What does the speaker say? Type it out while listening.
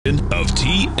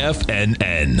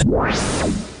TFNN.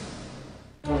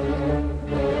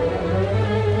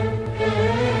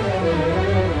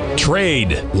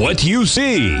 Trade what you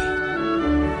see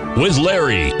with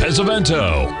Larry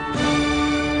Pesavento.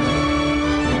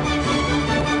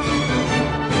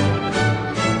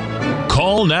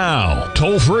 Call now,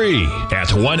 toll free at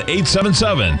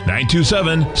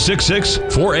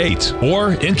 1-877-927-6648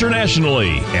 or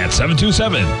internationally at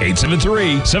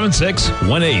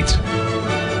 727-873-7618.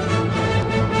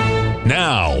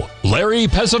 Now, Larry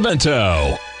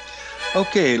Pesavento.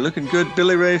 Okay, looking good.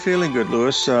 Billy Ray feeling good,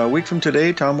 Lewis. A week from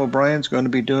today, Tom O'Brien's going to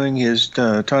be doing his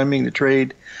Timing the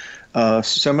Trade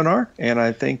seminar, and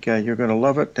I think you're going to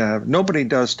love it. Nobody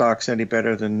does stocks any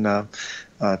better than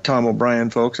Tom O'Brien,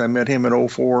 folks. I met him in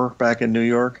 2004 back in New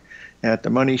York at the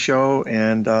Money Show,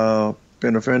 and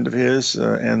been a friend of his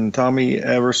and Tommy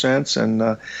ever since,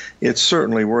 and it's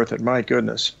certainly worth it. My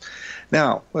goodness.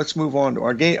 Now, let's move on to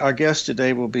our guest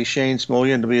today will be Shane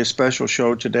Smolian. It'll be a special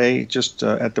show today, just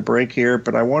at the break here,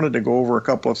 but I wanted to go over a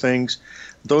couple of things.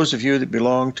 Those of you that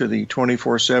belong to the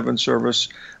 24/7 service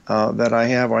that I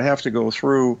have to go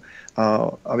through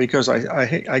because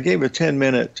I gave a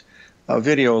 10-minute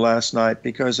video last night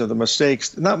because of the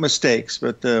mistakes, not mistakes,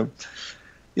 but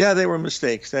yeah, they were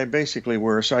mistakes. They basically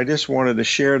were. So I just wanted to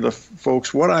share the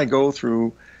folks what I go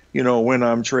through, when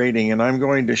I'm trading, and I'm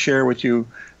going to share with you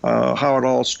how it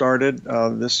all started.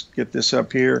 Get this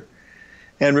up here.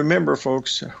 And remember,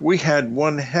 folks, we had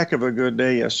one heck of a good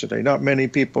day yesterday. Not many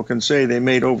people can say they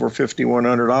made over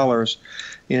 $5,100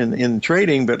 in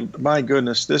trading, but my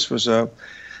goodness, this was a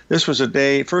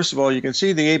day. First of all, you can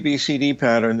see the ABCD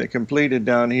pattern that completed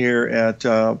down here at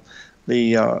the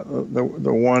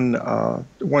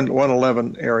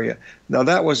 111 area. Now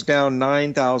that was down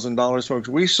 $9,000, folks.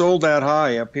 We sold that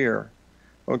high up here,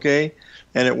 okay?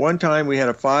 And at one time we had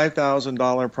a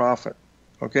 $5,000 profit,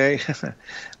 okay?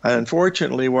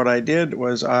 Unfortunately, what I did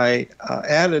was I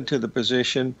added to the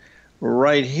position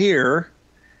right here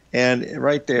and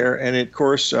right there, and it, of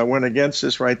course, went against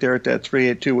us right there at that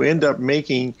 382. We end up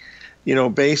making,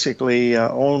 basically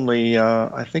only,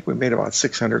 I think we made about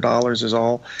 $600 is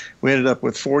all. We ended up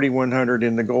with $4,100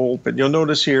 in the gold. But you'll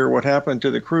notice here what happened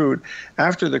to the crude.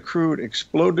 After the crude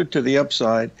exploded to the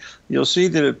upside, you'll see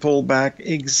that it pulled back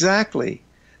exactly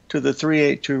to the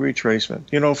 382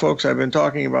 retracement. Folks, I've been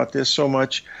talking about this so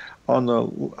much on the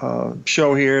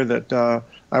show here that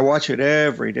I watch it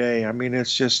every day. I mean,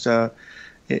 it's just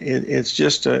it's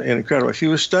just incredible. If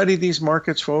you study these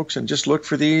markets, folks, and just look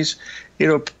for these,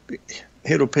 it'll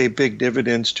pay big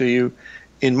dividends to you,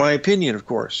 in my opinion, of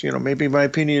course. Maybe my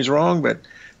opinion is wrong, but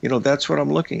that's what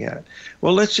I'm looking at.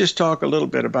 Well, let's just talk a little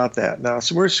bit about that now.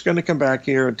 So we're just going to come back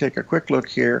here and take a quick look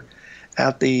here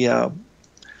at the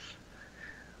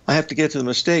I have to get to the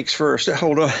mistakes first.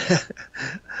 Hold on.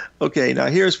 Okay, now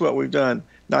here's what we've done.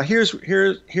 Now here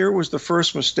was the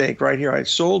first mistake right here. I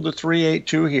sold the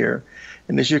 382 here,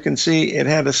 and as you can see, it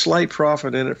had a slight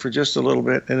profit in it for just a little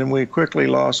bit, and then we quickly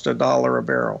lost $1 a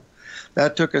barrel.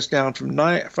 That took us down from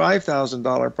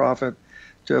 $5,000 profit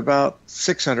to about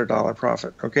 $600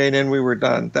 profit. Okay, and then we were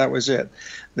done. That was it.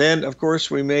 Then, of course,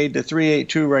 we made the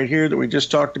 382 right here that we just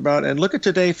talked about. And look at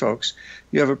today, folks.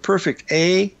 You have a perfect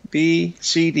A, B,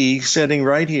 C, D setting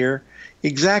right here,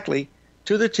 exactly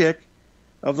to the tick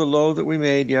of the low that we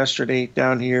made yesterday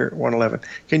down here at 111.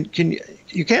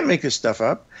 You can't make this stuff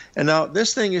up. And now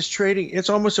this thing is trading.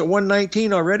 It's almost at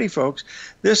 119 already, folks.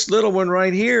 This little one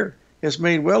right here has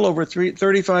made well over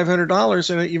 $3,500,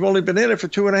 and you've only been in it for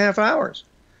 2.5 hours.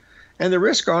 And the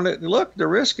risk on it, look, the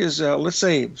risk is, let's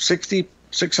say,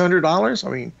 $600. I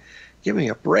mean, give me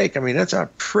a break. I mean, that's a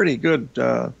pretty good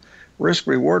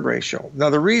risk-reward ratio. Now,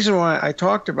 the reason why I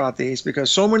talked about these, because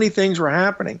so many things were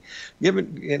happening.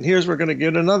 And here's, we're going to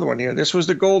get another one here. This was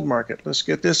the gold market. Let's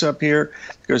get this up here,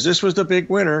 because this was the big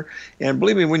winner. And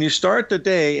believe me, when you start the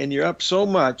day and you're up so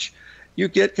much, you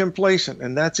get complacent.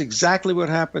 And that's exactly what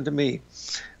happened to me.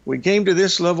 We came to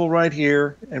this level right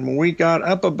here, and when we got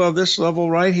up above this level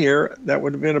right here, that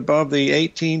would have been above the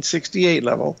 1868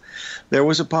 level, there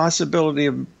was a possibility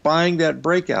of buying that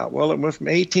breakout. Well, it went from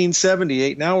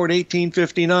 1878, now we're at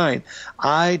 1859.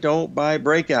 I don't buy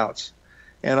breakouts.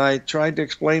 And I tried to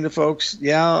explain to folks,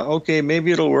 yeah, okay,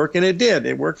 maybe it'll work, and it did.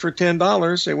 It worked for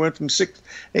 $10. It went from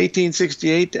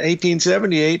 1868 to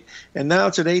 1878, and now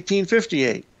it's at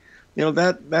 1858.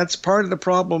 That's part of the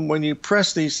problem when you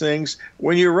press these things.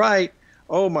 When you're right,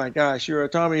 oh my gosh, you're a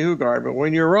Tommy Hugard. But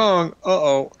when you're wrong,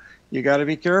 you got to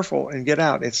be careful and get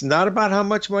out. It's not about how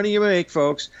much money you make,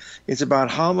 folks. It's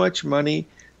about how much money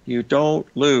you don't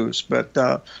lose. But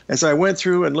as I went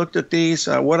through and looked at these,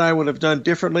 what I would have done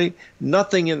differently,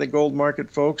 nothing in the gold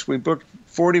market, folks. We booked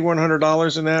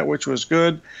 $4,100 in that, which was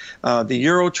good. The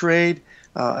Euro trade,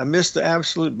 I missed the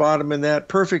absolute bottom in that.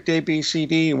 Perfect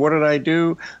ABCD. What did I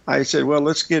do? I said, well,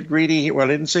 let's get greedy. Well,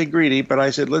 I didn't say greedy, but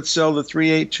I said, let's sell the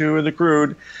 382 in the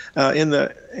crude in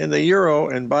the Euro.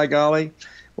 And by golly,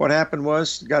 what happened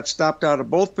was got stopped out of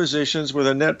both positions with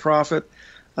a net profit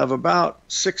of about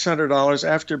 $600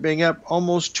 after being up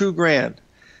almost $2,000.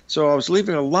 So I was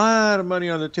leaving a lot of money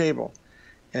on the table.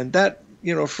 And that,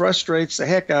 frustrates the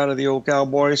heck out of the old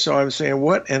cowboy. So I'm saying,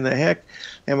 what in the heck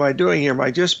am I doing here? Am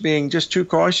I just being too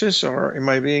cautious, or am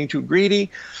I being too greedy?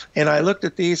 And I looked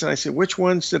at these and I said, which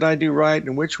ones did I do right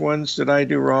and which ones did I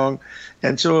do wrong?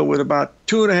 And so with about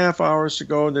 2.5 hours to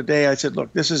go in the day, I said,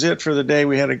 look, this is it for the day.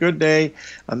 We had a good day.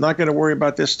 I'm not going to worry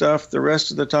about this stuff the rest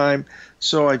of the time.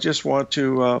 So I just want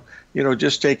to,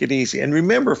 just take it easy. And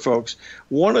remember, folks,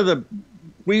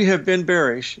 we have been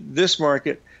bearish, this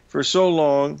market, for so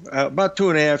long, about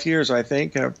 2.5 years, I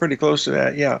think, pretty close to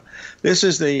that. Yeah, this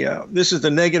is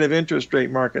the negative interest rate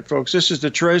market, folks. This is the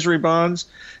Treasury bonds.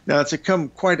 Now it's become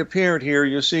quite apparent here.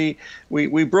 You see,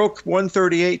 we broke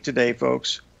 138 today,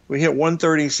 folks. We hit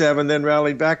 137, then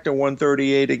rallied back to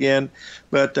 138 again,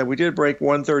 but we did break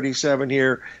 137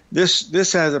 here.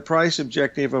 This has a price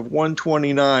objective of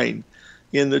 129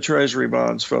 in the Treasury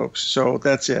bonds, folks. So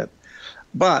that's it.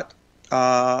 But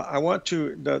I want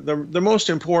to the most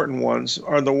important ones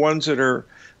are the ones that are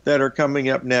coming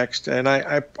up next, and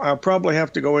I'll probably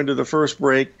have to go into the first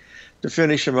break to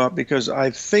finish them up because I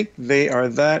think they are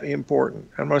that important.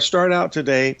 I'm going to start out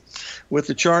today with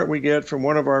the chart we get from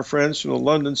one of our friends from the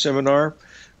London seminar,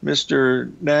 Mr.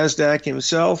 NASDAQ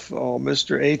himself,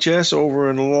 Mr. HS over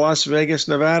in Las Vegas,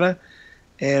 Nevada.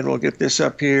 And we'll get this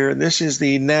up here. And this is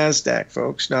the NASDAQ,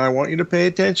 folks. Now, I want you to pay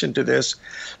attention to this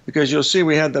because you'll see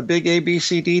we had the big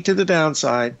ABCD to the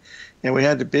downside, and we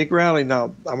had the big rally.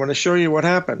 Now, I'm going to show you what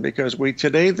happened because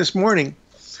this morning,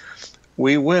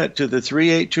 we went to the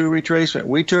 382 retracement.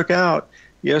 We took out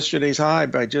yesterday's high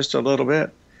by just a little bit,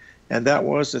 and that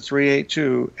was the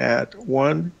 382 at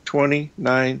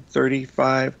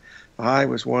 129.35. The high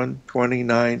was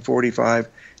 129.45,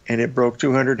 and it broke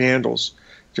 200 handles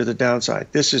to the downside.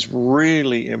 This is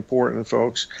really important,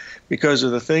 folks, because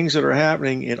of the things that are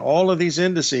happening in all of these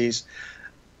indices.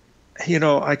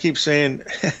 I keep saying,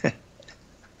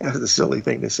 that's a silly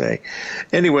thing to say.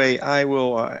 Anyway, I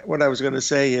will, what I was going to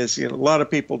say is, a lot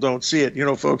of people don't see it.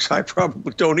 Folks, I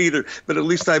probably don't either, but at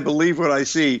least I believe what I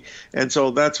see. And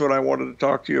so that's what I wanted to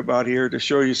talk to you about here, to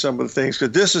show you some of the things,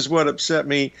 because this is what upset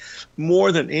me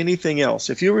more than anything else.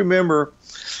 If you remember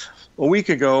a week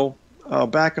ago,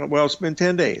 it's been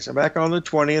 10 days. Back on the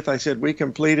 20th, I said we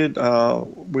completed,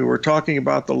 we were talking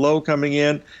about the low coming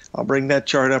in. I'll bring that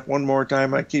chart up one more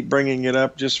time. I keep bringing it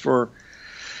up just for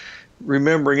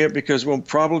remembering it because we'll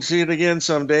probably see it again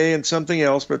someday and something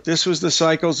else. But this was the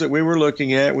cycles that we were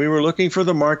looking at. We were looking for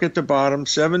the market to bottom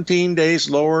 17 days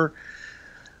lower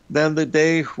than the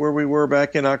day where we were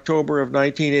back in October of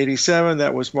 1987.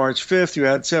 That was March 5th. You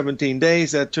had 17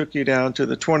 days. That took you down to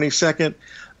the 22nd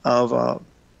of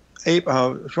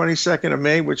 22nd of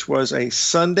May, which was a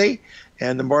Sunday,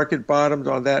 and the market bottomed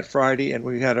on that Friday, and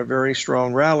we had a very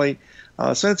strong rally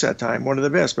since that time, one of the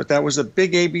best. But that was a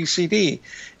big ABCD,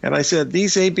 and I said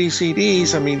these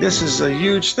ABCDs, this is a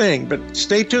huge thing, but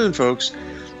stay tuned, folks.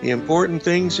 The important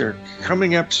things are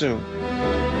coming up soon.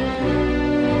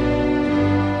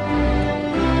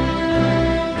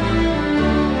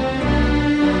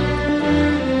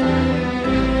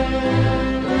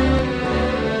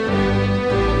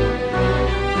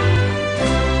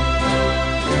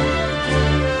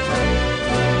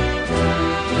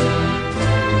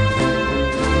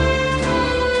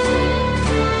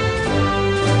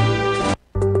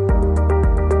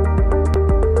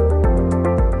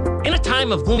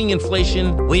 Of booming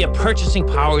inflation, where your purchasing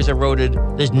power is eroded,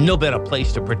 there's no better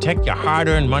place to protect your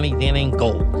hard-earned money than in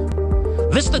gold.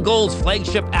 Vista Gold's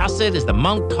flagship asset is the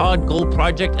Mount Todd Gold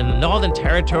Project in the Northern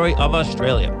Territory of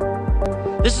Australia.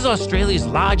 This is Australia's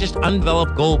largest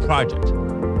undeveloped gold project.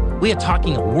 We are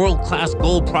talking a world-class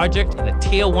gold project in a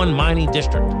Tier 1 mining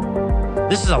district.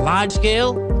 This is a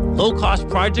large-scale, low-cost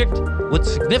project with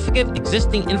significant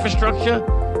existing infrastructure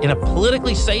in a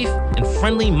politically safe and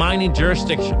friendly mining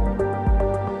jurisdiction.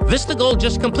 Vista Gold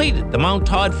just completed the Mount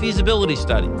Todd feasibility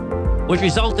study, which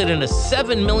resulted in a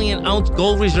 7 million ounce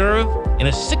gold reserve in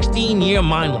a 16-year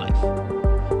mine life.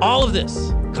 All of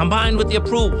this, combined with the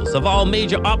approvals of all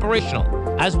major operational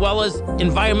as well as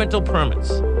environmental permits.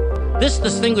 This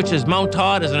distinguishes Mount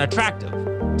Todd as an attractive,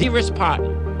 de-risk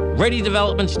partner, ready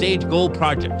development stage gold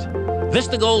project.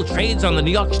 Vista Gold trades on the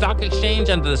New York Stock Exchange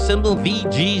under the symbol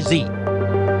VGZ.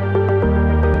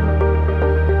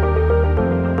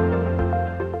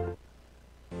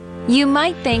 You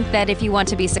might think that if you want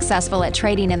to be successful at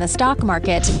trading in the stock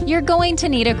market, you're going to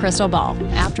need a crystal ball.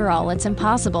 After all, it's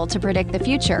impossible to predict the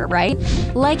future, right?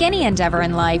 Like any endeavor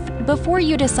in life, before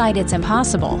you decide it's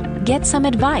impossible, get some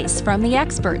advice from the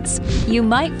experts. You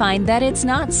might find that it's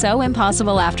not so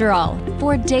impossible after all.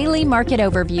 For daily market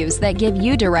overviews that give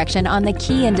you direction on the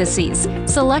key indices,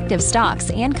 selective stocks,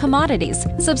 and commodities,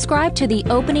 subscribe to the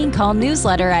Opening Call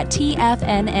newsletter at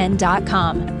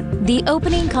TFNN.com. The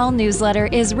Opening Call newsletter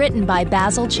is written by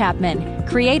Basil Chapman,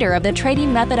 creator of the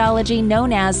trading methodology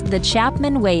known as the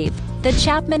Chapman Wave. The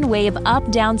Chapman Wave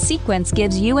up-down sequence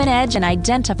gives you an edge in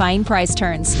identifying price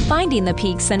turns, finding the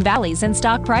peaks and valleys in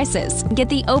stock prices. Get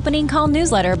the Opening Call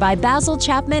newsletter by Basil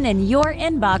Chapman in your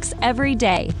inbox every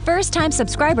day. First-time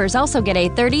subscribers also get a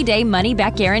 30-day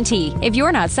money-back guarantee. If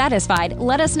you're not satisfied,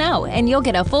 let us know, and you'll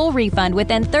get a full refund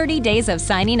within 30 days of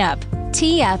signing up.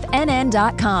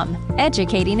 TFNN.com,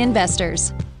 educating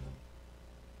investors.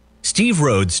 Steve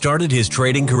Rhodes started his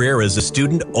trading career as a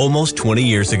student almost 20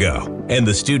 years ago, and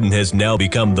the student has now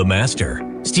become the master.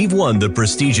 Steve won the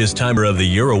prestigious Timer of the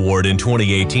Year award in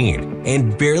 2018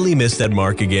 and barely missed that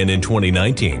mark again in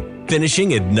 2019,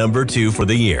 finishing at number 2 for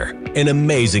the year. An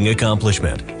amazing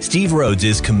accomplishment. Steve Rhodes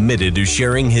is committed to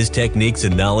sharing his techniques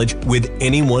and knowledge with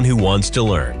anyone who wants to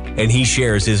learn, and he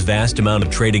shares his vast amount of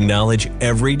trading knowledge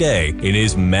every day in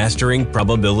his Mastering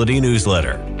Probability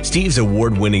newsletter. Steve's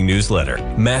award-winning newsletter,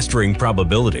 Mastering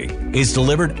Probability, is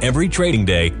delivered every trading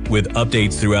day with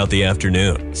updates throughout the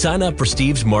afternoon. Sign up for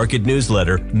Steve's market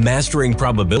newsletter, Mastering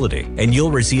Probability, and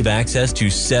you'll receive access to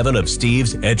 7 of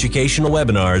Steve's educational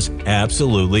webinars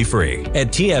absolutely free. At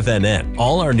TFNN,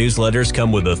 all our newsletters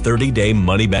come with a 30-day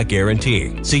money-back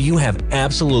guarantee, so you have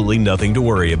absolutely nothing to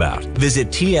worry about. Visit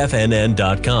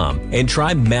TFNN.com and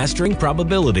try Mastering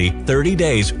Probability 30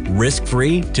 days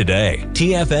risk-free today.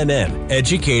 TFNN,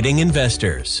 educating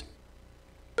investors.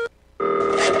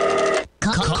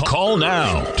 Call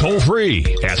now, toll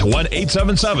free at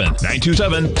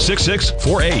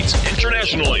 1-877-927-6648.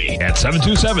 Internationally at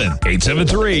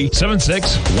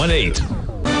 727-873-7618.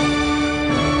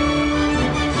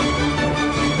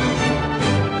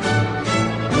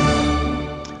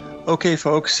 Okay,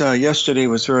 folks, yesterday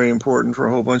was very important for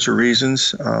a whole bunch of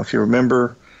reasons. If you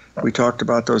remember, we talked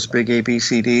about those big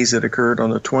ABCDs that occurred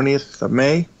on the 20th of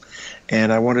May.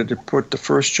 And I wanted to put the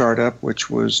first chart up, which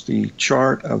was the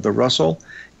chart of the Russell.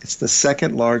 It's the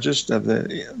second largest of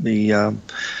the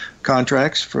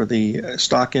contracts for the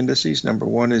stock indices. Number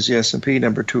 1 is the S&P,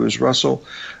 number 2 is Russell,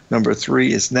 number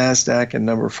 3 is NASDAQ, and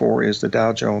number 4 is the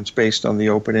Dow Jones based on the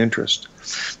open interest.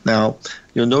 Now,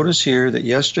 you'll notice here that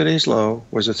yesterday's low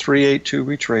was a 382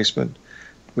 retracement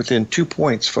within 2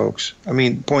 points, folks. I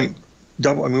mean,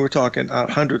 we're talking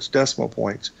hundreds decimal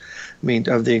points. I mean,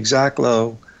 of the exact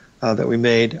low that we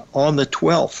made on the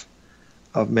 12th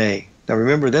of May. Now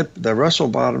remember that the Russell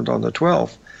bottomed on the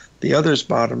 12th, the others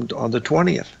bottomed on the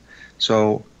 20th.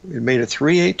 So it made a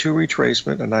 382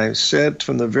 retracement, and I said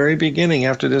from the very beginning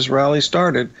after this rally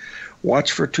started,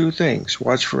 watch for 2 things.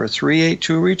 Watch for a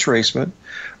 382 retracement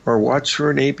or watch for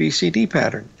an ABCD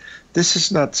pattern. This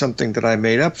is not something that I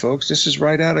made up, folks. This is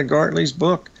right out of Gartley's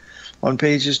book. On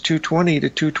pages 220 to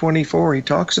 224, he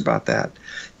talks about that.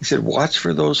 He said, watch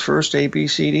for those first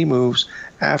ABCD moves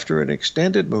after an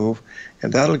extended move,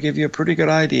 and that'll give you a pretty good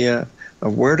idea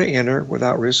of where to enter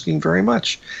without risking very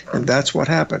much. And that's what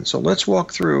happened. So let's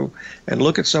walk through and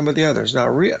look at some of the others. Now,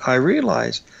 I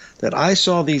realize that I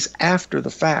saw these after the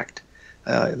fact.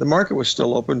 The market was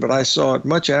still open, but I saw it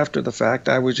much after the fact.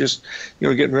 I was just,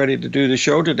 getting ready to do the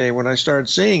show today when I started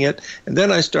seeing it, and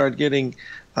then I started getting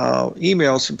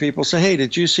emails from people saying, hey,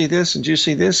 did you see this? And did you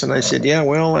see this? And I said, yeah,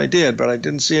 well, I did, but I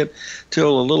didn't see it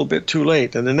till a little bit too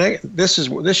late. And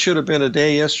this should have been a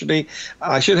day yesterday.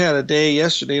 I should have had a day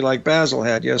yesterday like Basil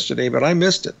had yesterday, but I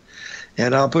missed it.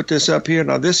 And I'll put this up here.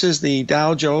 Now, this is the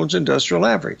Dow Jones Industrial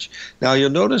Average. Now, you'll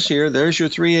notice here, there's your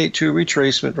 382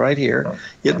 retracement right here.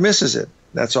 It misses it.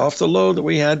 That's off the low that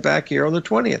we had back here on the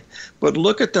 20th. But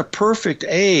look at the perfect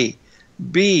A,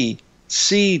 B,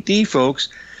 C, D, folks.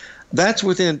 That's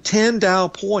within 10 Dow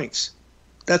points.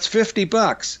 That's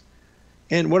 $50.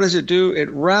 And what does it do? It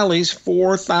rallies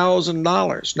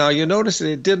 $4,000. Now, you notice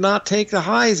that it did not take the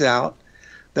highs out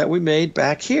that we made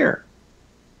back here.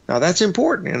 Now, that's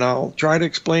important, and I'll try to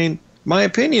explain my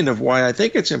opinion of why I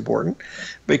think it's important,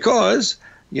 because,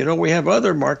 we have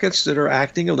other markets that are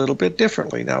acting a little bit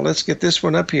differently. Now, let's get this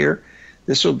one up here.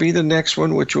 This will be the next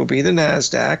one, which will be the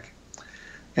NASDAQ.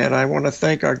 And I want to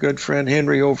thank our good friend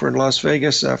Henry over in Las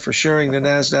Vegas for sharing the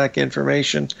NASDAQ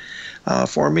information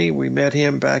for me. We met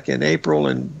him back in April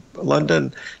in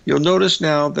London. You'll notice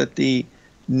now that the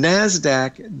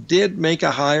NASDAQ did make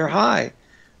a higher high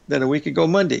than a week ago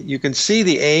Monday. You can see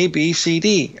the A, B, C,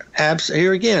 D.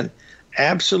 Here again,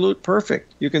 absolute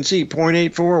perfect. You can see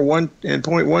 0.84, 1, and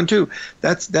 0.12.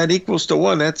 That equals to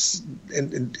 1.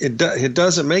 It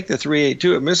doesn't make the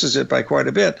 382. It misses it by quite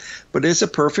a bit, but it's a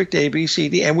perfect A, B, C,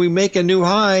 D, and we make a new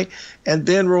high and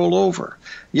then roll over.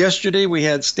 Yesterday we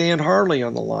had Stan Harley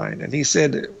on the line, and he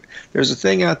said there's a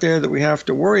thing out there that we have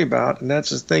to worry about, and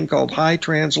that's a thing called high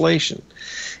translation.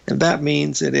 And that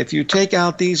means that if you take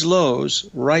out these lows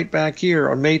right back here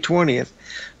on May 20th,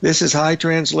 this is high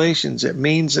translations. It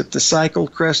means that the cycle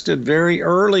crested very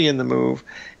early in the move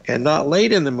and not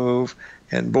late in the move.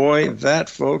 And boy, that,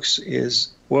 folks,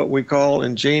 is what we call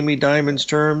in Jamie Dimon's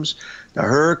terms, the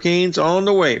hurricane's on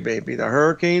the way, baby. The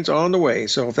hurricane's on the way.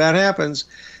 So if that happens,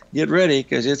 get ready,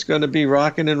 because it's going to be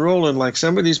rocking and rolling like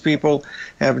some of these people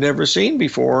have never seen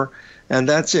before. And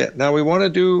that's it. Now we want to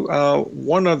do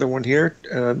one other one here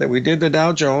that we did the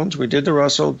Dow Jones, we did the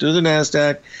Russell, do the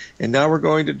NASDAQ, and now we're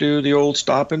going to do the old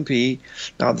stop and P.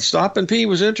 Now the stop and P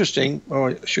was interesting. Oh,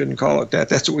 I shouldn't call it that.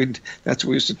 That's what we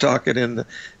used to talk it on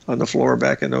the floor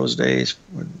back in those days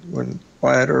when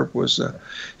Wyatt Earp was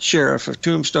sheriff of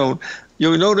Tombstone.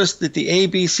 You'll notice that the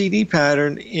ABCD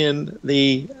pattern in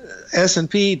the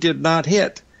S&P did not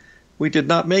hit. We did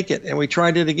not make it, and we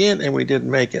tried it again, and we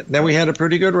didn't make it. Now we had a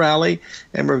pretty good rally,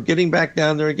 and we're getting back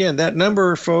down there again. That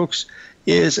number, folks,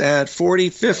 is at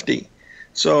 40.50.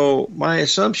 So my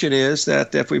assumption is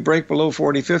that if we break below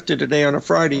 40.50 today on a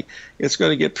Friday, it's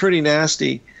going to get pretty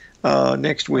nasty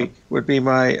next week, would be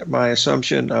my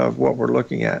assumption of what we're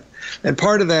looking at. And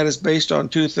part of that is based on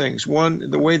two things. One,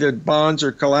 the way that bonds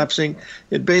are collapsing,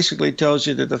 it basically tells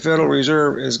you that the Federal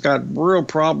Reserve has got real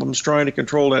problems trying to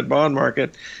control that bond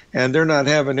market, and they're not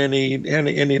having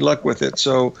any luck with it.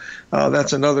 So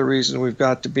that's another reason we've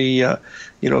got to be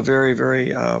very,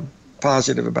 very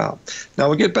positive about. Now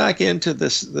we get back into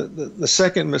this the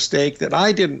second mistake, that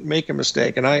I didn't make a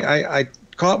mistake, and I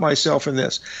caught myself in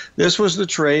this. This was the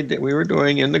trade that we were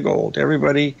doing in the gold.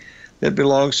 Everybody that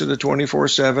belongs to the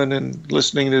 24/7 and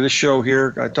listening to the show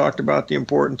here, I talked about the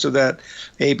importance of that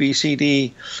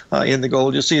ABCD in the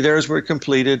gold. You'll see there's where it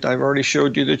completed. I've already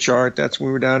showed you the chart. That's when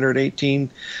we were down there at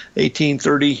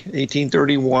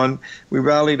 1831. We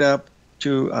rallied up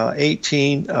to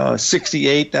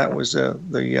 1868. That was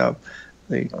the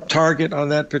target on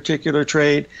that particular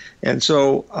trade. And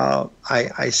so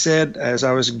I said, as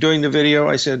I was doing the video,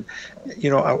 I said,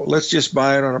 let's just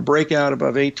buy it on a breakout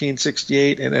above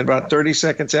 1868. And then about 30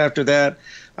 seconds after that,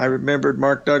 I remembered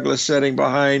Mark Douglas sitting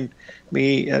behind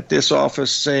me at this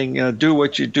office saying, do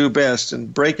what you do best.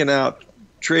 And breaking out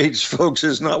trades, folks,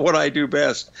 is not what I do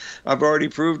best. I've already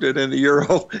proved it in the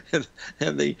euro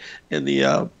and the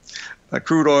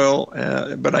crude oil,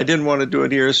 but I didn't want to do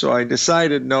it here, so I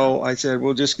decided no. I said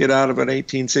we'll just get out of it at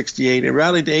 1868. It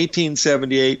rallied to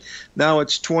 1878. Now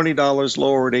it's $20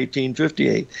 lower at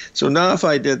 1858. So now if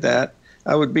I did that,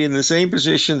 I would be in the same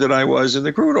position that I was in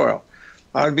the crude oil.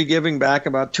 I would be giving back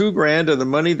about $2,000 of the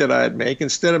money that I'd make.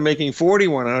 Instead of making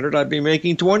 $4,100, I'd be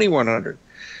making $2,100.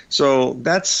 So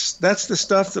that's the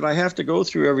stuff that I have to go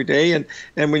through every day. And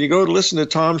when you go to listen to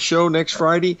Tom's show next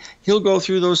Friday, he'll go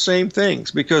through those same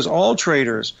things, because all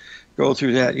traders go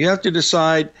through that. You have to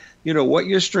decide, what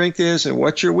your strength is and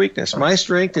what's your weakness. My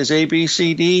strength is A, B,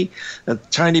 C, D, a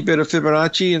tiny bit of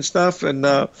Fibonacci and stuff, and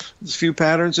a few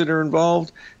patterns that are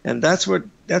involved. And that's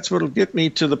what'll get me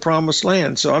to the promised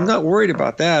land. So I'm not worried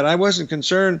about that. I wasn't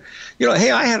concerned. Hey,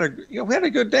 I had a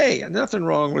good day. Nothing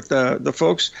wrong with the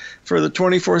folks for the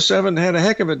 24/7 had a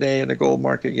heck of a day in the gold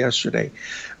market yesterday.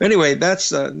 Anyway,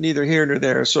 that's neither here nor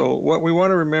there. So what we want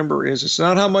to remember is it's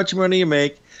not how much money you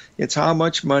make, it's how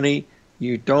much money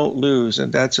you don't lose,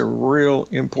 and that's a real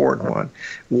important one.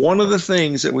 One of the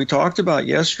things that we talked about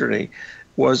yesterday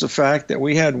was the fact that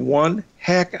we had one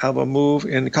heck of a move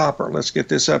in copper. Let's get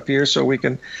this up here so we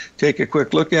can take a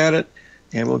quick look at it,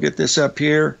 and we'll get this up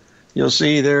here. You'll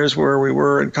see there's where we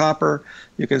were in copper.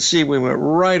 You can see we went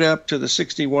right up to the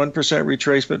 61%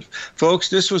 retracement. Folks,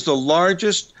 this was the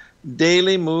largest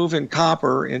daily move in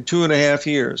copper in 2.5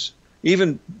 years.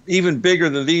 Even bigger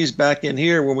than these back in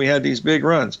here when we had these big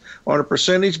runs. On a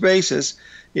percentage basis,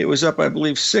 it was up, I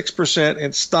believe, 6%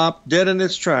 and stopped dead in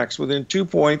its tracks within 2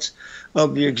 points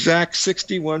of the exact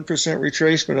 61%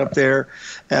 retracement up there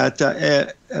at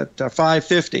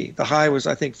 550. The high was,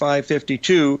 I think,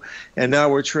 552, and now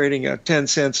we're trading at 10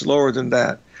 cents lower than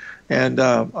that. And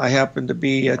I happen to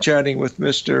be chatting with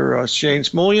Mr. Shane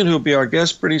Smullian, who will be our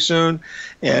guest pretty soon.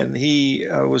 And he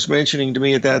was mentioning to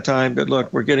me at that time that,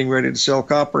 look, we're getting ready to sell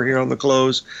copper here on the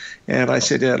close. And I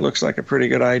said, yeah, it looks like a pretty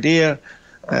good idea.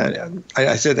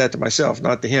 I said that to myself,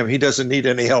 not to him. He doesn't need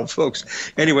any help,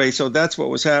 folks. Anyway, so that's what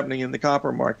was happening in the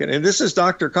copper market. And this is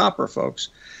Dr. Copper, folks.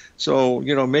 So,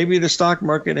 maybe the stock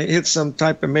market hits some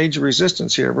type of major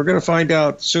resistance here. We're going to find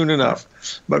out soon enough.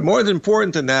 But more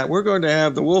important than that, we're going to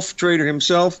have the wolf trader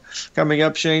himself coming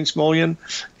up, Shane Smolian,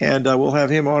 and we'll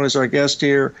have him on as our guest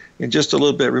here in just a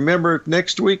little bit. Remember,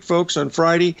 next week, folks, on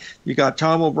Friday, you got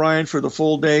Tom O'Brien for the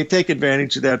full day. Take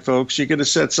advantage of that, folks. You're going to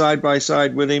sit side by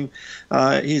side with him.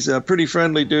 He's a pretty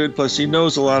friendly dude, plus he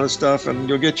knows a lot of stuff, and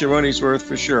you'll get your money's worth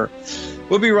for sure.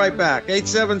 We'll be right back.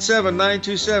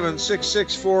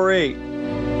 877-927-6648.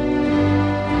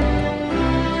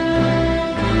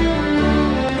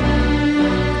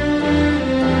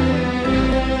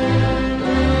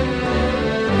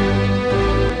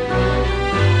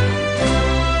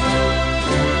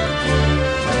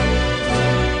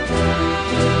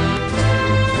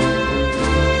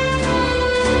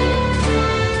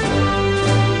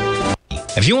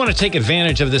 If you want to take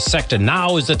advantage of this sector,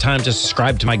 now is the time to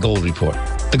subscribe to my Gold Report.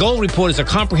 The Gold Report is a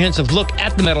comprehensive look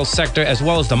at the metals sector as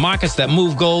well as the markets that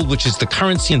move gold, which is the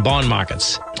currency and bond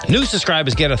markets. New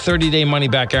subscribers get a 30-day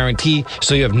money-back guarantee,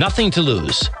 so you have nothing to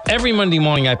lose. Every Monday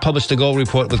morning, I publish the Gold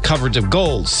Report with coverage of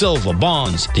gold, silver,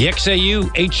 bonds, the XAU,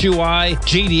 HUI,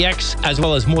 GDX, as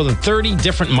well as more than 30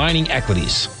 different mining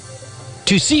equities.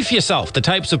 To see for yourself the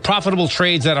types of profitable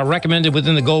trades that are recommended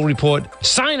within the Gold Report,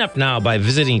 sign up now by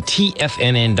visiting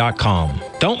TFNN.com.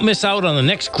 Don't miss out on the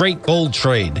next great gold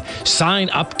trade. Sign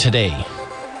up today.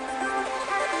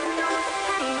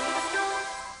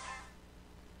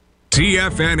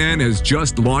 TFNN has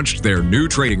just launched their new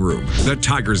trading room, the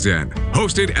Tiger's Den.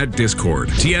 Hosted at Discord,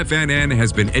 TFNN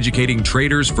has been educating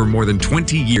traders for more than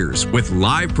 20 years with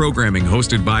live programming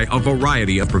hosted by a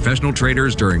variety of professional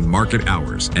traders during market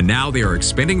hours. And now they are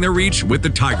expanding their reach with the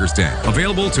Tiger's Den,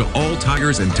 available to all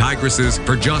tigers and tigresses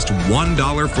for just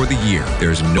 $1 for the year.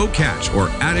 There's no catch or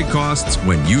added costs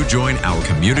when you join our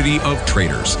community of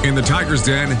traders. In the Tiger's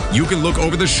Den, you can look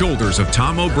over the shoulders of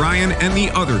Tom O'Brien and the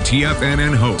other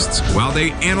TFNN hosts while they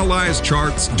analyze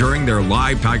charts during their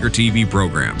live Tiger TV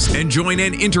programs, and join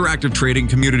an interactive trading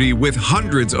community with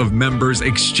hundreds of members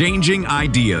exchanging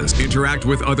ideas. Interact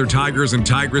with other tigers and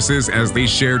tigresses as they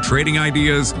share trading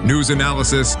ideas, news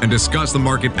analysis, and discuss the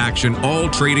market action all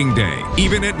trading day,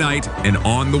 even at night and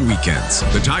on the weekends.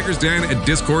 The Tiger's Den at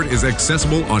Discord is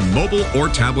accessible on mobile or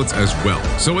tablets as well,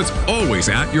 so it's always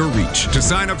at your reach. To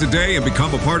sign up today and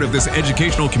become a part of this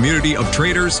educational community of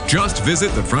traders, just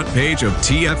visit the front page of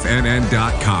TFNN.com.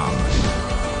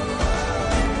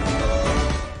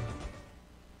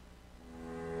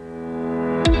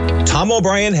 Tom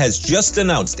O'Brien has just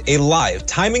announced a live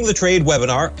Timing the Trade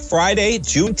webinar Friday,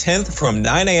 June 10th from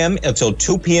 9 a.m. until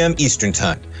 2 p.m. Eastern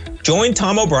Time. Join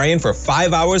Tom O'Brien for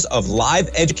 5 hours of live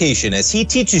education as he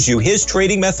teaches you his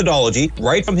trading methodology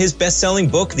right from his best-selling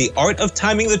book, The Art of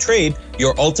Timing the Trade,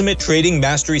 Your Ultimate Trading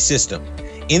Mastery System.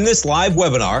 In this live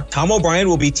webinar, Tom O'Brien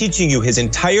will be teaching you his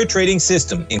entire trading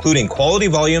system, including quality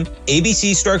volume,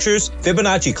 ABC structures,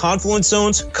 Fibonacci confluence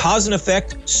zones, cause and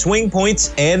effect, swing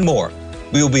points, and more.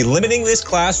 We will be limiting this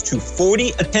class to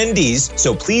 40 attendees,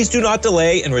 so please do not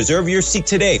delay and reserve your seat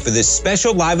today for this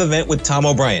special live event with Tom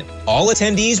O'Brien. All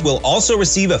attendees will also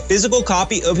receive a physical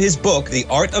copy of his book, The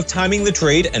Art of Timing the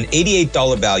Trade, an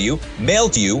 $88 value,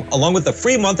 mailed to you, along with a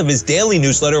free month of his daily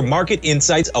newsletter, Market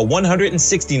Insights, a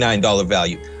 $169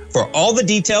 value. For all the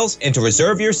details and to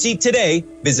reserve your seat today,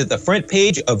 visit the front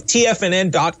page of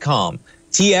TFNN.com.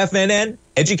 TFNN,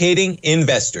 educating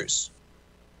investors.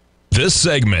 This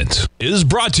segment is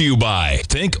brought to you by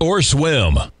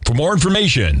Thinkorswim. For more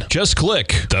information, just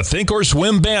click the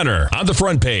Thinkorswim banner on the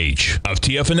front page of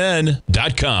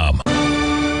TFNN.com.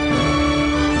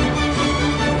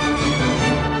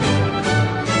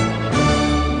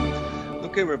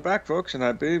 Okay, we're back, folks, and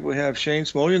I believe we have Shane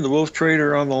Smolian, the Wolf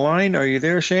Trader, on the line. Are you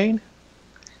there, Shane?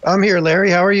 I'm here,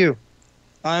 Larry. How are you?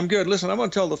 I'm good. Listen, I'm going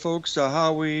to tell the folks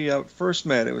how we first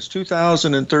met. It was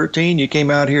 2013. You came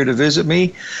out here to visit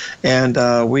me, and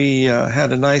we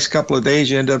had a nice couple of days.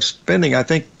 You ended up spending, I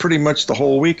think, pretty much the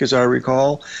whole week, as I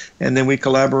recall. And then we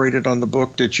collaborated on the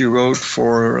book that you wrote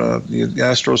for the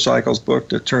Astro Cycles book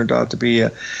that turned out to be,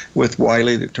 with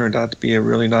Wiley, that turned out to be a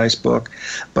really nice book.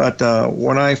 But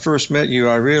when I first met you,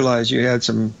 I realized you had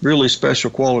some really special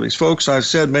qualities. Folks, I've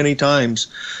said many times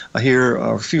here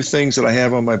a few things that I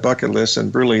have on my bucket list,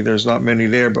 and really there's not many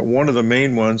there, but one of the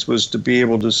main ones was to be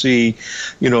able to see,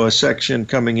 a section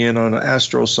coming in on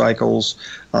Astro Cycles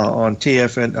on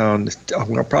TFN,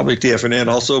 well, probably TFNN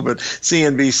also, but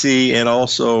CNBC, and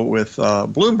also with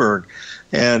Bloomberg.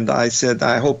 And I said,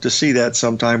 I hope to see that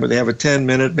sometime, but they have a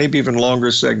 10-minute, maybe even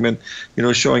longer segment,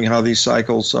 showing how these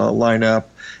cycles line up.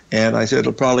 And I said,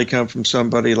 it'll probably come from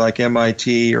somebody like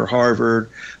MIT or Harvard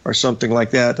or something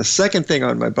like that. The second thing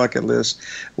on my bucket list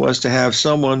was to have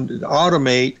someone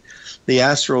automate the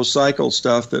astro cycle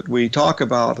stuff that we talk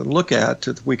about and look at,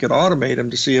 we could automate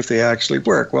them to see if they actually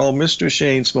work. Well, Mr.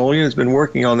 Shane Smolian has been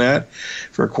working on that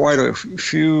for quite a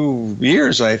few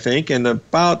years, I think. And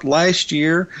about last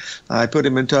year, I put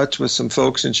him in touch with some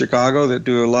folks in Chicago that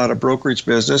do a lot of brokerage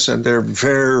business, and they're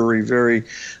very, very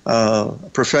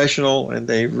professional, and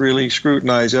they really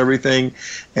scrutinize everything.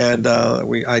 And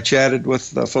I chatted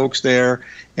with the folks there,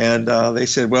 and they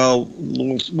said, well,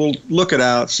 we'll look it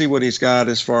out, see what he's got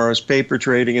as far as paper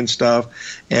trading and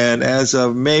stuff. And as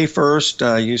of May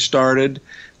 1st, you started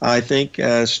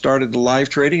the live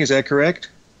trading. Is that correct?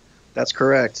 That's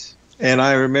correct. And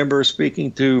I remember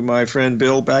speaking to my friend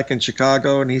Bill back in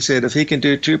Chicago, and he said if he can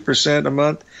do 2% a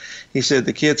month, he said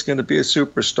the kid's going to be a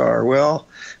superstar. Well,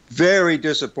 very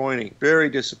disappointing,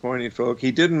 folk.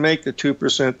 He didn't make the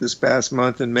 2% this past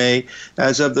month in May.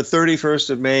 As of the 31st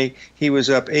of May, he was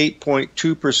up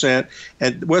 8.2%.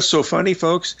 And what's so funny,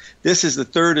 folks, this is the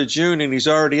 3rd of June, and he's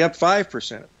already up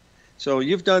 5%. So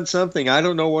you've done something. I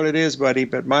don't know what it is, buddy,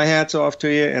 but my hat's off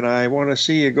to you, and I want to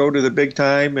see you go to the big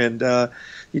time, and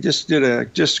you just did a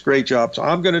great job. So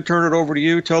I'm going to turn it over to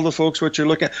you. Tell the folks what you're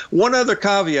looking at. One other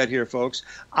caveat here, folks.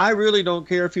 I really don't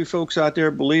care if you folks out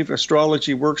there believe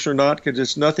astrology works or not, because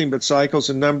it's nothing but cycles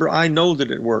and number. I know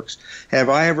that it works. Have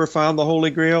I ever found the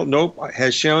Holy Grail? Nope.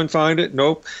 Has Sharon found it?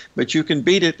 Nope. But you can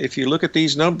beat it if you look at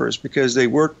these numbers, because they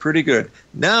work pretty good.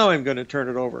 Now I'm going to turn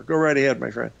it over. Go right ahead,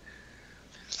 my friend.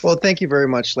 Well, thank you very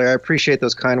much, Larry. I appreciate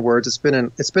those kind words. It's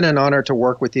been an honor to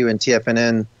work with you in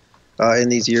TFNN in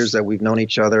these years that we've known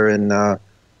each other, and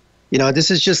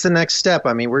this is just the next step.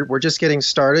 I mean, we're just getting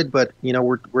started, but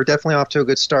we're definitely off to a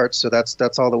good start. So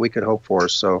that's all that we could hope for.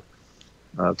 So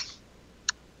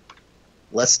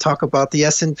let's talk about the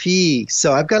S&P.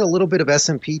 So I've got a little bit of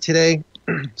S&P today.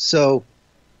 So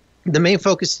the main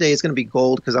focus today is going to be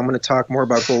gold, because I'm going to talk more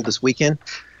about gold this weekend.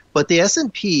 But the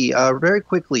S&P, very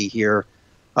quickly here.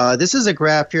 This is a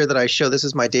graph here that I show. This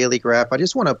is my daily graph. I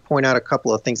just want to point out a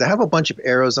couple of things. I have a bunch of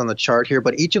arrows on the chart here,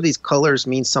 but each of these colors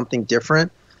means something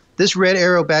different. This red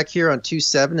arrow back here on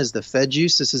 2.7 is the Fed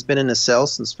juice. This has been in the sell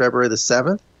since February the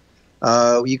 7th.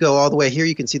 You go all the way here,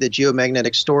 you can see the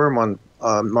geomagnetic storm on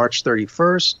March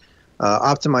 31st.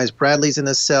 Optimized Bradley's in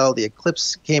the sell. The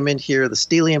eclipse came in here. The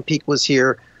stellium peak was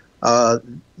here.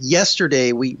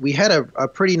 Yesterday, we had a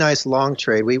pretty nice long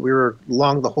trade. We were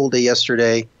long the whole day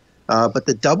yesterday. But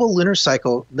the double lunar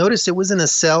cycle, notice it was in a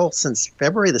sell since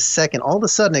February the 2nd. All of a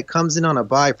sudden, it comes in on a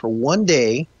buy for one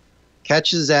day,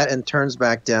 catches that, and turns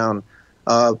back down.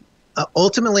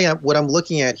 Ultimately, what I'm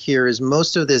looking at here is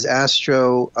most of this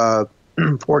astro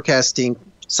forecasting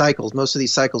cycles. Most of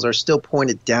these cycles are still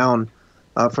pointed down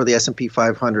for the S&P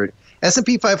 500.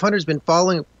 S&P 500 has been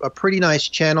following a pretty nice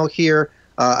channel here.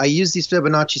 I use these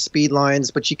Fibonacci speed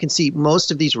lines, but you can see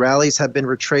most of these rallies have been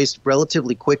retraced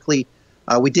relatively quickly.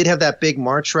 We did have that big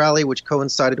March rally, which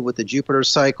coincided with the Jupiter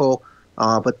cycle.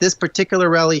 But this particular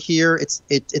rally here,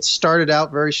 it started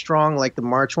out very strong like the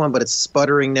March one, but it's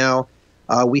sputtering now.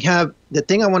 We have the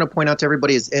thing I want to point out to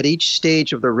everybody is at each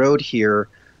stage of the road here,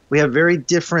 we have very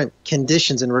different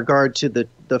conditions in regard to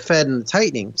the Fed and the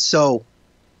tightening. So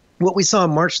what we saw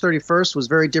on March 31st was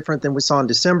very different than we saw in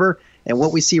December. And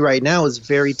what we see right now is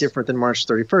very different than March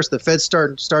 31st. The Fed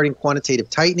starting quantitative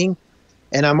tightening.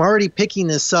 And I'm already picking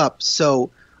this up. So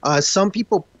some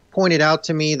people pointed out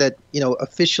to me that,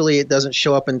 officially it doesn't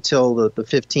show up until the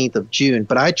 15th of June.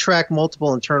 But I track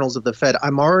multiple internals of the Fed.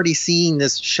 I'm already seeing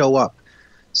this show up.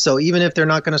 So even if they're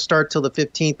not going to start till the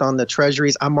 15th on the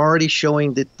treasuries, I'm already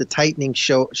showing the tightening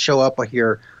show up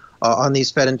here on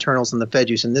these Fed internals and the Fed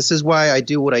use. And this is why I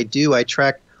do what I do. I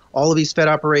track all of these Fed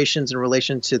operations in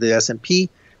relation to the S&P,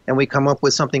 and we come up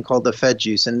with something called the Fed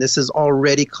juice. And this is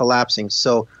already collapsing.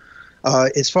 So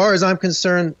as far as I'm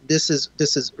concerned, this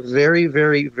is very,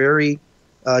 very, very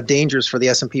dangerous for the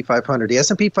S&P 500. The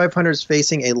S&P 500 is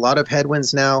facing a lot of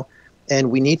headwinds now, and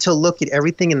we need to look at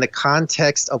everything in the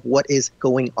context of what is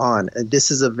going on. And this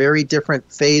is a very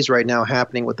different phase right now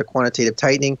happening with the quantitative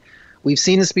tightening. We've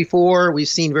seen this before. We've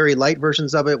seen very light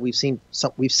versions of it. We've seen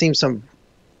some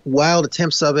wild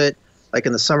attempts of it, like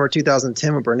in the summer of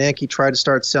 2010 when Bernanke tried to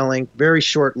start selling, very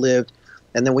short-lived,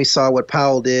 and then we saw what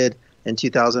Powell did in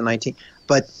 2019.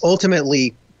 But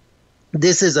ultimately,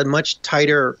 this is a much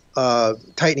tighter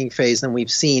tightening phase than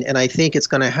we've seen, and I think it's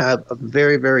going to have a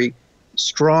very, very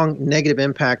strong negative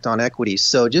impact on equities.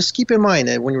 So just keep in mind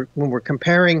that when we're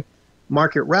comparing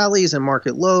market rallies and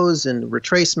market lows and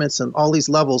retracements and all these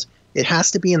levels, it has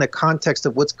to be in the context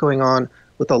of what's going on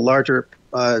with a larger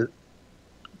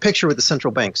picture with the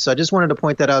central banks. So I just wanted to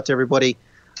point that out to everybody.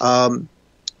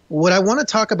 What I want to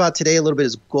talk about today a little bit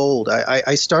is gold.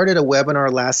 I started a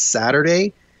webinar last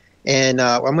Saturday, and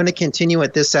I'm going to continue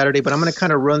it this Saturday, but I'm going to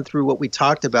kind of run through what we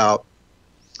talked about,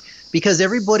 because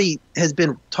everybody has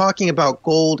been talking about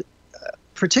gold,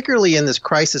 particularly in this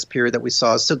crisis period that we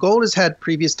saw. So gold has had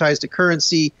previous ties to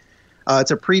currency.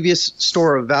 It's a previous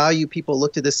store of value. People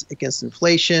looked at this against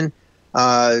inflation,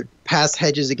 past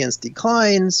hedges against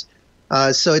declines.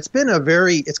 So it's been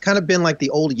it's kind of been like the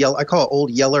old yellow, I call it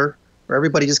old yeller, where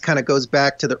everybody just kind of goes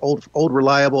back to the old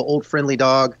reliable, old friendly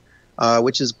dog,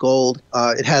 which is gold.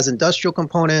 It has industrial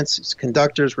components, it's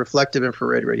conductors, reflective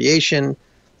infrared radiation,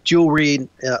 jewelry.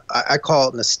 I call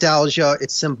it nostalgia.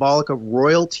 It's symbolic of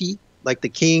royalty, like the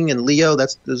king and Leo.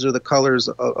 Those are the colors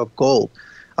of gold.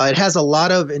 It has a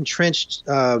lot of entrenched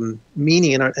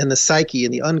meaning in the psyche,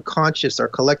 in the unconscious, our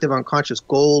collective unconscious.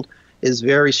 Gold is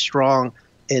very strong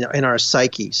in our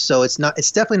psyche. So it's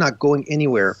definitely not going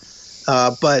anywhere.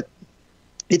 But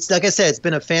it's, like I said, it's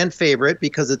been a fan favorite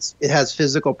because it has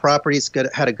physical properties,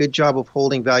 had a good job of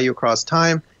holding value across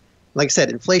time. Like I said,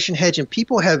 inflation hedge, and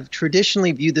people have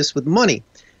traditionally viewed this with money.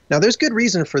 Now, there's good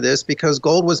reason for this, because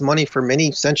gold was money for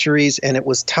many centuries, and it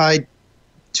was tied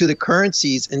to the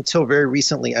currencies until very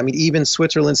recently. I mean, even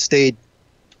Switzerland stayed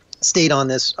on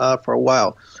this for a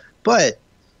while. But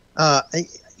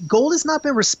gold has not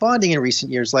been responding in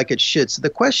recent years like it should. So the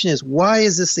question is, why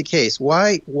is this the case?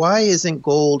 Why isn't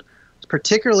gold,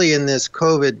 particularly in this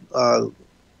COVID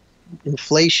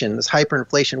inflation, this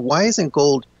hyperinflation, why isn't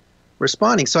gold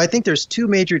responding? So I think there's two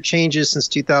major changes since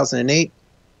 2008,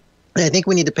 and I think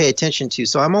we need to pay attention to.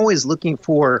 So I'm always looking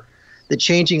for the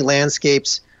changing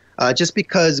landscapes. Just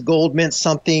because gold meant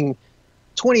something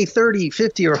 20, 30,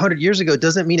 50, or 100 years ago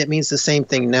doesn't mean it means the same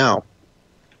thing now.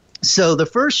 So the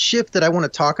first shift that I want to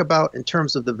talk about in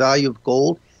terms of the value of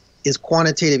gold is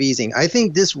quantitative easing. I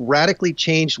think this radically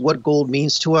changed what gold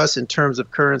means to us in terms of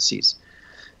currencies.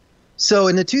 So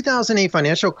in the 2008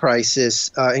 financial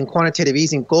crisis, in quantitative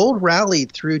easing, gold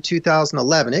rallied through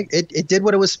 2011. It did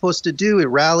what it was supposed to do. It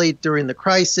rallied during the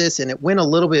crisis, and it went a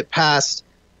little bit past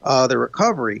the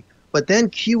recovery. But then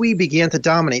QE began to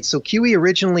dominate. So QE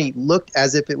originally looked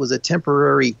as if it was a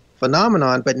temporary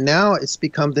phenomenon, but now it's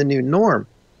become the new norm.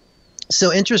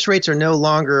 So interest rates are no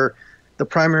longer the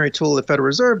primary tool of the Federal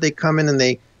Reserve. They come in and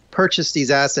they purchase these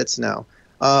assets now.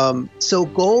 So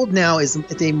gold now is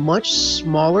a much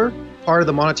smaller part of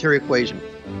the monetary equation.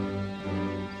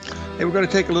 Hey, we're going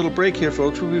to take a little break here,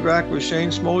 folks. We'll be back with Shane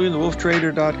Smolian,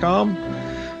 thewolftrader.com.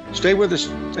 Stay with us,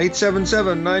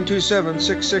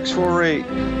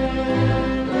 877-927-6648.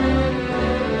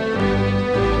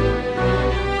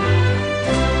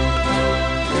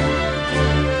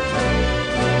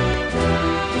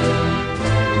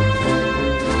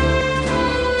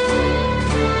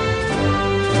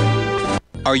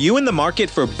 Are you in the market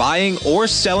for buying or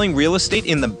selling real estate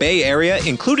in the Bay Area,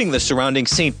 including the surrounding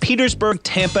St. Petersburg,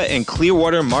 Tampa, and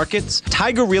Clearwater markets?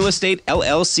 Tiger Real Estate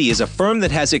LLC is a firm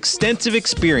that has extensive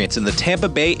experience in the Tampa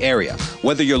Bay area.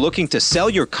 Whether you're looking to sell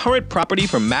your current property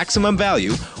for maximum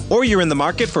value, or you're in the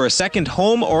market for a second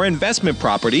home or investment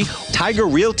property, Tiger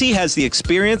Realty has the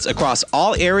experience across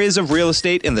all areas of real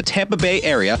estate in the Tampa Bay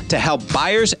area to help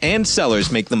buyers and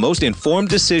sellers make the most informed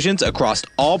decisions across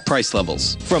all price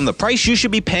levels. From the price you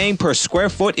should be paying per square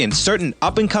foot in certain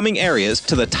up-and-coming areas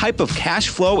to the type of cash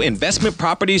flow investment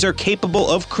properties are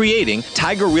capable of creating,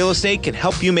 Tiger Real Estate can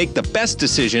help you make the best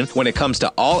decision when it comes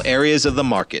to all areas of the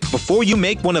market. Before you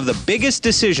make one of the biggest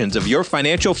decisions of your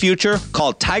financial future,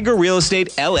 call Tiger Real Estate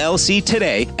LLC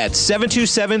today at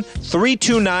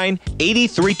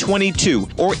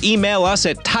 727-329-8322 or email us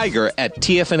at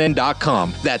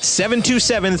tiger@tfnn.com. That's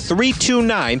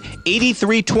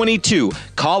 727-329-8322.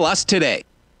 Call us today.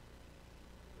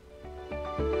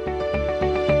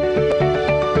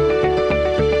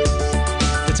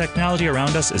 The technology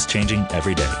around us is changing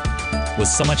every day. With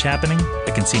so much happening,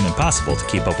 it can seem impossible to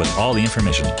keep up with all the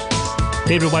information.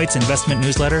 David White's investment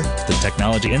newsletter, The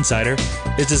Technology Insider,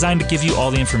 is designed to give you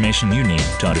all the information you need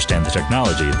to understand the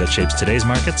technology that shapes today's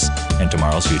markets and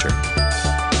tomorrow's future.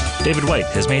 David White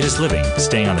has made his living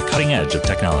staying on the cutting edge of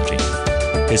technology.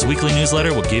 His weekly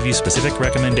newsletter will give you specific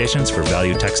recommendations for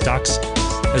value tech stocks,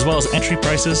 as well as entry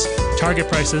prices, target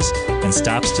prices, and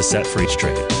stops to set for each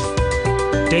trade.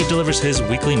 Dave delivers his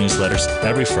weekly newsletters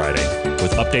every Friday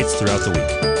with updates throughout the week.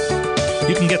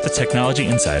 You can get the Technology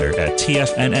Insider at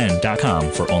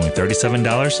TFNN.com for only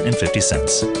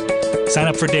 $37.50. Sign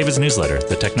up for David's newsletter,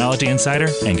 The Technology Insider,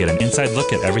 and get an inside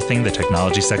look at everything the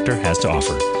technology sector has to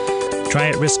offer. Try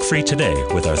it risk-free today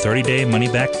with our 30-day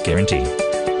money-back guarantee.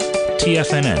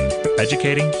 TFNN,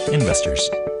 educating investors.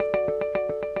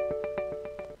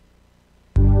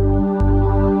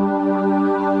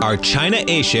 Are China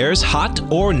A-shares hot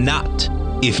or not?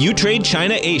 If you trade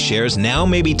China A-shares, now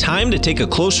may be time to take a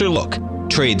closer look.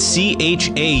 Trade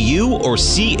CHAU or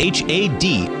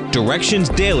CHAD, Directions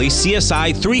Daily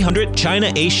CSI 300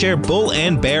 China A-share Bull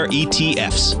and Bear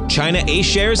ETFs. China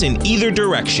A-shares in either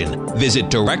direction. Visit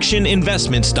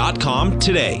directioninvestments.com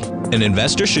today. An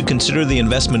investor should consider the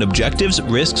investment objectives,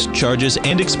 risks, charges,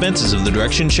 and expenses of the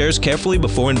Direction shares carefully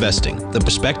before investing. The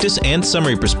prospectus and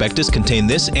summary prospectus contain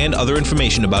this and other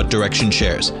information about Direction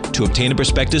shares. To obtain a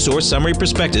prospectus or summary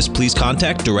prospectus, please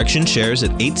contact Direction shares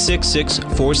at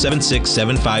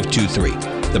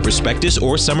 866-476-7523. The prospectus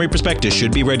or summary prospectus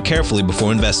should be read carefully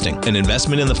before investing. An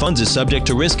investment in the funds is subject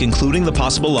to risk, including the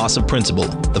possible loss of principal.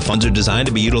 The funds are designed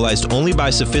to be utilized only by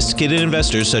sophisticated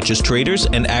investors such as traders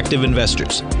and active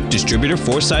investors. Distributor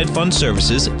Foreside Fund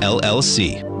Services,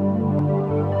 LLC.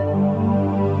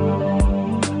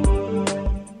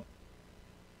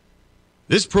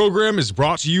 This program is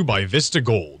brought to you by Vista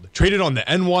Gold, traded on the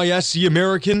NYSE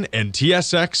American and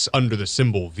TSX under the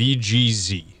symbol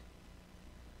VGZ.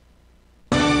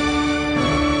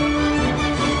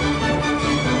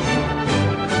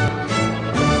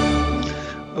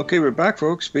 Okay, we're back,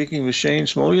 folks. Speaking with Shane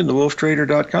Smolian,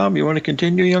 thewolftrader.com. You want to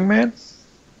continue, young man?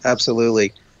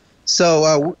 Absolutely.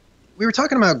 So we were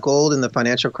talking about gold in the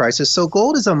financial crisis. So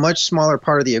gold is a much smaller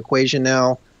part of the equation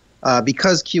now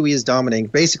because QE is dominating.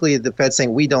 Basically, the Fed's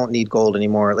saying we don't need gold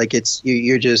anymore. Like it's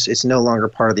no longer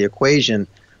part of the equation.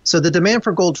 So the demand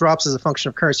for gold drops as a function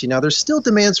of currency. Now, there's still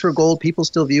demands for gold. People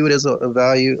still view it as a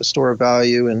value, a store of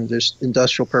value, and there's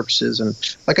industrial purposes. And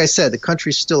like I said, the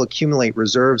countries still accumulate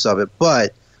reserves of it,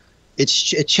 but it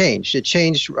changed. It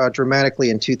changed dramatically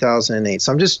in 2008.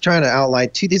 So I'm just trying to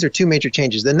outline these are two major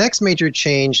changes. The next major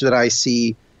change that I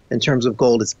see in terms of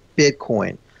gold is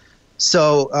Bitcoin.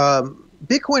 So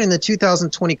Bitcoin in the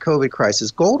 2020 COVID crisis,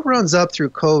 gold runs up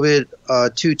through COVID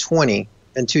 220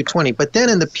 and 220. But then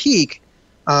in the peak,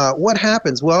 what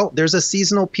happens? Well, there's a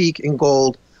seasonal peak in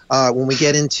gold when we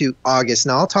get into August.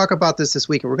 Now, I'll talk about this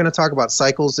weekend. We're going to talk about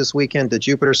cycles this weekend, the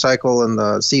Jupiter cycle and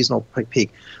the seasonal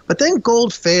peak. But then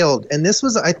gold failed, and I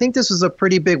think this was a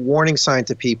pretty big warning sign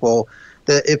to people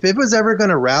that if it was ever going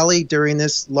to rally during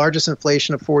this largest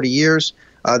inflation of 40 years,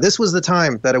 this was the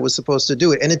time that it was supposed to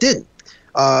do it, and it didn't.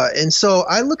 And so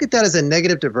I look at that as a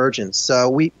negative divergence. So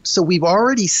we've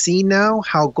already seen now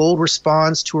how gold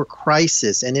responds to a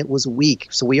crisis, and it was weak.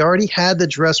 So we already had the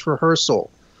dress rehearsal.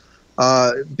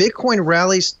 Bitcoin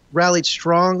rallied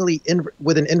strongly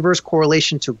with an inverse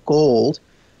correlation to gold,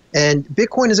 and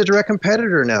Bitcoin is a direct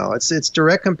competitor now. It's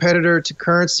direct competitor to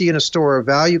currency and a store of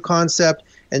value concept.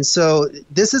 And so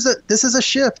this is a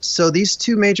shift. So these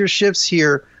two major shifts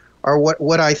here are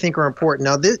what I think are important.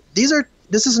 Now this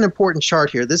is an important chart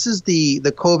here. This is the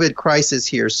COVID crisis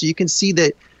here. So you can see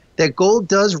that gold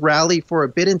does rally for a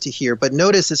bit into here, but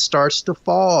notice it starts to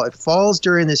fall. It falls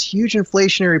during this huge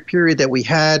inflationary period that we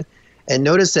had, and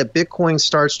notice that Bitcoin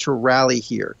starts to rally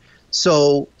here.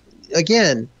 So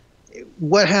again,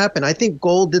 what happened? I think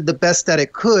gold did the best that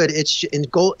it could.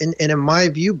 And in my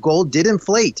view, gold did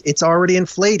inflate. It's already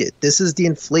inflated. This is the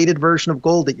inflated version of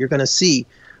gold that you're going to see.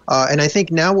 And I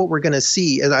think now what we're going to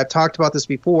see, as I've talked about this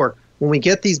before, when we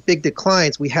get these big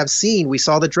declines, we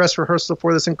saw the dress rehearsal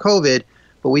for this in COVID,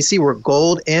 but we see where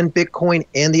gold and Bitcoin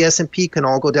and the S&P can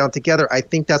all go down together. I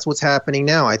think that's what's happening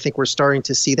now. I think we're starting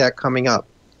to see that coming up.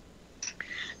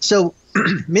 So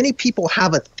many people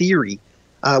have a theory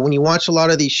when you watch a lot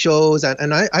of these shows,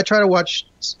 and I try to watch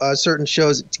certain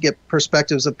shows to get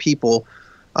perspectives of people.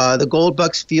 The gold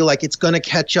bucks feel like it's going to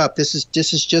catch up. This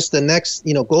is just the next,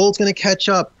 gold's going to catch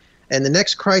up, and the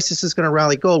next crisis is going to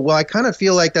rally gold. Well, I kind of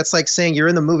feel like that's like saying you're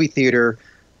in the movie theater,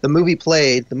 the movie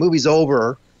played, the movie's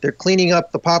over, they're cleaning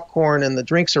up the popcorn and the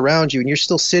drinks around you, and you're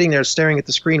still sitting there staring at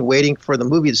the screen waiting for the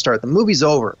movie to start. The movie's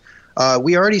over.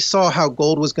 We already saw how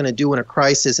gold was going to do in a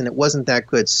crisis, and it wasn't that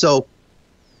good. So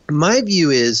my view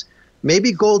is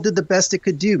maybe gold did the best it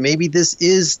could do. Maybe this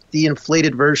is the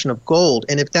inflated version of gold.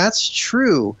 And if that's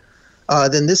true,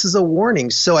 then this is a warning.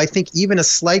 So I think even a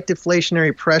slight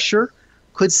deflationary pressure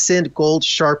could send gold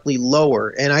sharply lower.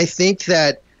 And I think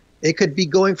that it could be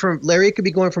going from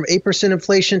 8%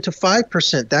 inflation to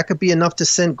 5%. That could be enough to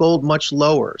send gold much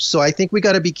lower. So I think we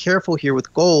got to be careful here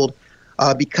with gold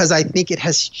because I think it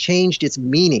has changed its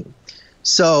meaning.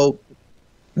 So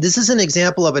This is an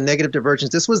example of a negative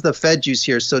divergence. This was the Fed juice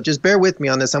here. So just bear with me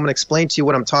on this. I'm going to explain to you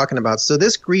what I'm talking about. So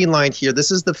this green line here,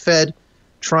 this is the Fed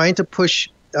trying to push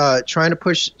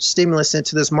stimulus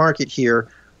into this market here,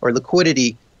 or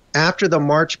liquidity, after the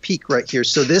March peak right here.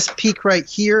 So this peak right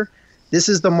here, this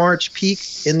is the March peak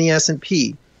in the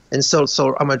S&P. And so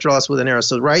I'm going to draw this with an arrow.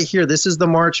 So right here, this is the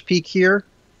March peak here.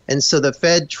 And so the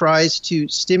Fed tries to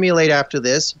stimulate after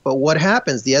this, but what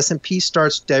happens? The S&P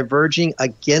starts diverging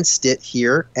against it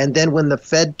here, and then when the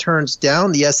Fed turns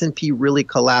down, the S&P really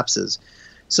collapses.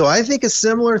 So I think a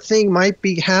similar thing might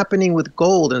be happening with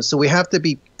gold, and so we have to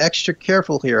be extra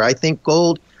careful here. I think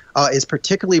gold is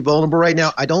particularly vulnerable right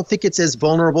now. I don't think it's as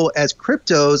vulnerable as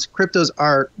cryptos. Cryptos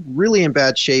are really in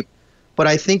bad shape, but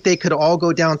I think they could all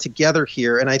go down together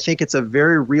here, and I think it's a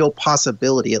very real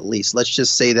possibility, at least. Let's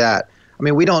just say that. I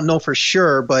mean, we don't know for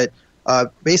sure, but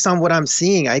based on what I'm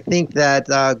seeing, I think that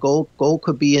gold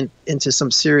could be into some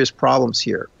serious problems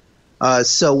here.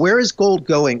 So where is gold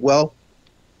going? Well,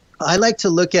 I like to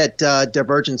look at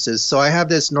divergences. So I have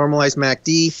this normalized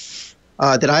MACD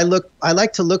that I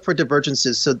like to look for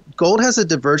divergences. So gold has a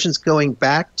divergence going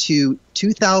back to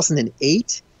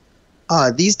 2008.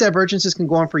 These divergences can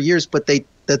go on for years, but the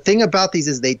thing about these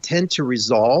is they tend to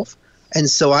resolve. And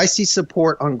so I see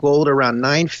support on gold around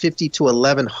 950 to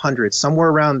 1100, somewhere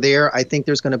around there. I think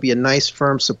there's going to be a nice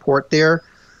firm support there.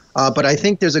 But I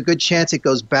think there's a good chance it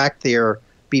goes back there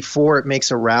before it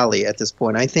makes a rally at this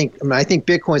point. I think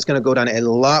Bitcoin is going to go down a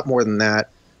lot more than that.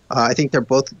 I think they're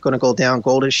both going to go down.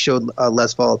 Gold has showed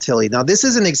less volatility. Now, this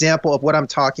is an example of what I'm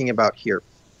talking about here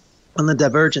on the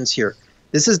divergence here.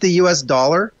 This is the U.S.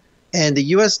 dollar. And the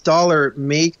U.S. dollar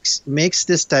makes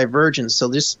this divergence. So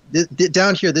this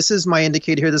down here, this is my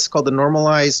indicator here. This is called the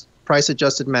normalized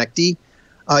price-adjusted MACD.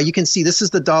 You can see this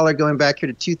is the dollar going back here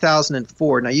to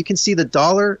 2004. Now you can see the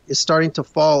dollar is starting to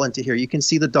fall into here. You can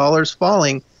see the dollar's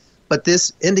falling, but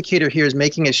this indicator here is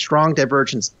making a strong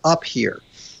divergence up here.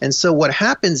 And so what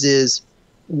happens is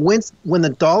when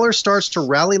the dollar starts to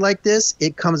rally like this,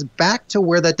 it comes back to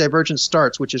where that divergence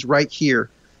starts, which is right here.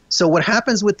 So what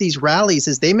happens with these rallies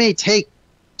is they may take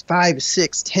 5,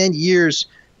 6, 10 years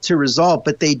to resolve,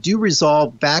 but they do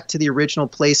resolve back to the original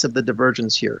place of the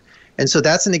divergence here. And so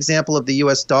that's an example of the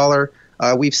U.S. dollar.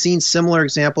 We've seen similar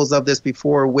examples of this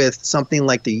before with something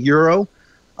like the euro.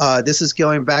 This is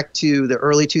going back to the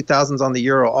early 2000s on the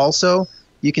euro also.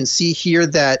 You can see here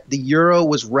that the euro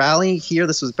was rallying here.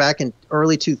 This was back in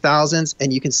early 2000s,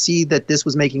 and you can see that this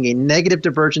was making a negative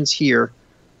divergence here.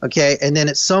 Okay, and then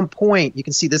at some point, you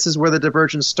can see this is where the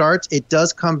divergence starts. It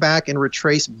does come back and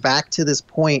retrace back to this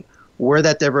point where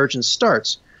that divergence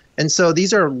starts. And so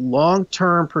these are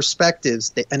long-term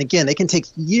perspectives. And again, they can take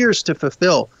years to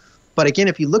fulfill. But again,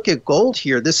 if you look at gold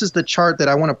here, this is the chart that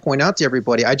I want to point out to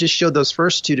everybody. I just showed those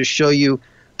first two to show you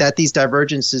that these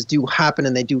divergences do happen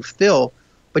and they do fill.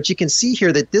 But you can see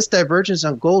here that this divergence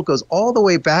on gold goes all the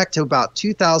way back to about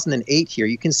 2008 here.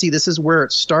 You can see this is where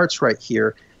it starts right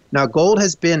here. Now, gold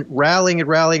has been rallying and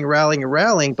rallying and rallying and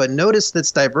rallying, but notice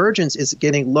this divergence is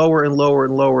getting lower and lower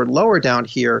and lower and lower down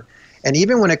here. And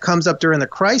even when it comes up during the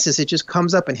crisis, it just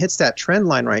comes up and hits that trend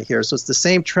line right here. So it's the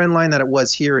same trend line that it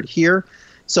was here and here.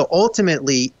 So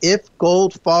ultimately, if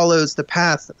gold follows the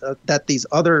path that these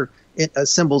other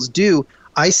symbols do,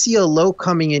 I see a low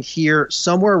coming in here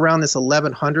somewhere around this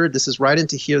 1100. This is right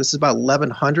into here. This is about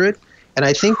 1100. And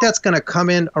I think that's going to come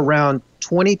in around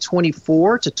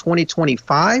 2024 to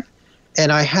 2025.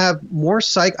 And I have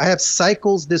I have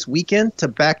cycles this weekend to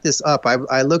back this up.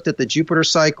 I looked at the Jupiter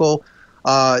cycle.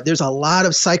 There's a lot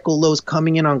of cycle lows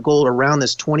coming in on gold around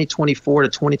this 2024 to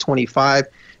 2025.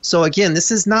 So again,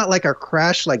 this is not like a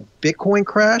crash like Bitcoin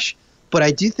crash, but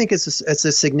I do think it's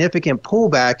a significant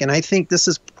pullback. And I think this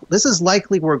is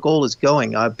likely where gold is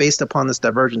going based upon this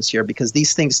divergence here, because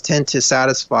these things tend to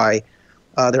satisfy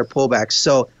their pullbacks.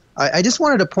 So I just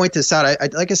wanted to point this out.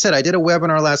 Like I said, I did a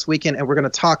webinar last weekend, and we're going to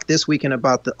talk this weekend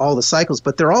about all the cycles,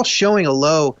 but they're all showing a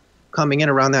low coming in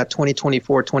around that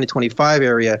 2024, 2025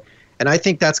 area. And I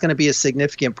think that's going to be a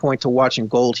significant point to watch in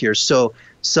gold here. So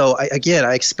again,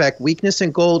 I expect weakness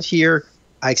in gold here.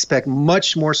 I expect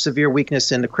much more severe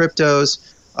weakness in the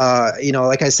cryptos.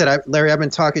 Like I said, Larry, I've been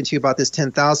talking to you about this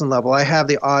 10,000 level. I have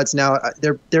the odds now.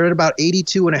 They're at about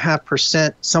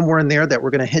 82.5%, somewhere in there, that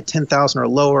we're going to hit 10,000 or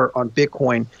lower on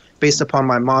Bitcoin based upon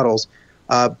my models.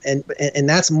 And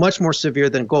that's much more severe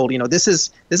than gold. This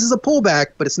is a pullback,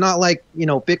 but it's not like,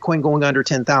 Bitcoin going under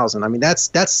 10,000. I mean,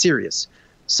 that's serious.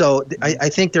 So I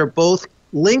think they're both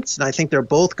linked, and I think they're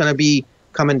both going to be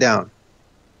coming down.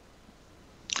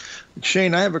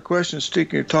 Shane, I have a question.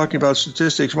 Talking about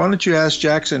statistics, why don't you ask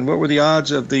Jackson what were the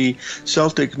odds of the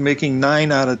Celtics making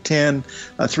 9 out of 10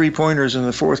 3-pointers in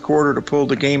the fourth quarter to pull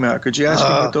the game out? Could you ask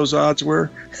him what those odds were?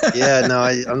 Yeah, no,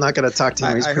 I'm not going to talk to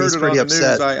him. I heard it on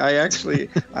the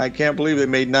news. I can't believe they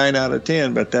made 9 out of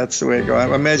 10, but that's the way it goes.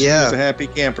 I imagine he was a happy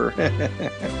camper.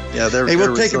 Yeah,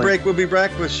 we'll take a break. We'll be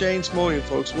back with Shane Smolian,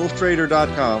 folks.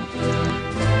 WolfTrader.com.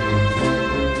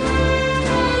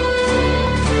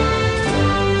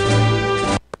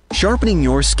 Sharpening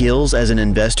your skills as an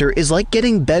investor is like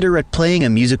getting better at playing a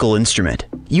musical instrument.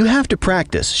 You have to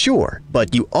practice, sure,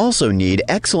 but you also need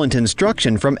excellent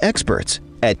instruction from experts.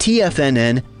 At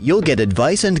TFNN, you'll get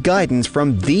advice and guidance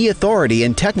from the authority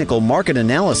in technical market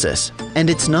analysis.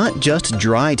 And it's not just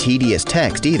dry, tedious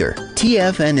text either.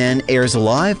 TFNN airs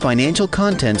live financial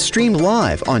content streamed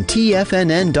live on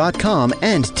TFNN.com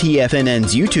and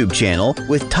TFNN's YouTube channel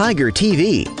with Tiger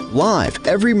TV, live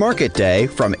every market day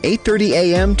from 8:30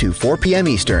 a.m. to 4 p.m.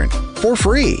 Eastern, for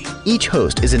free. Each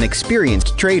host is an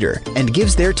experienced trader and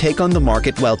gives their take on the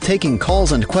market while taking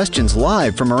calls and questions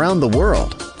live from around the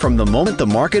world. From the moment the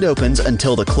market opens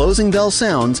until the closing bell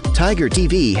sounds, Tiger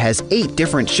TV has 8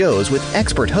 different shows with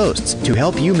expert hosts to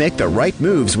help you make the right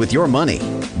moves with your money.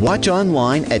 Watch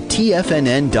online at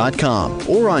TFNN.com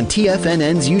or on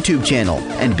TFNN's YouTube channel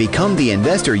and become the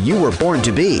investor you were born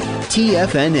to be.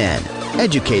 TFNN,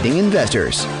 educating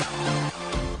investors.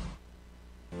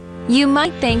 You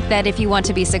might think that if you want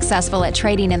to be successful at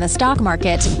trading in the stock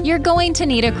market, you're going to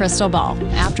need a crystal ball.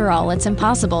 After all, it's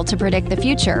impossible to predict the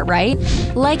future, right?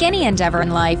 Like any endeavor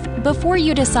in life, before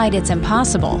you decide it's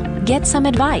impossible, get some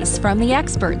advice from the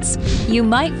experts. You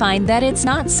might find that it's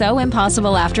not so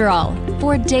impossible after all.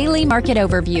 For daily market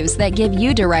overviews that give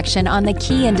you direction on the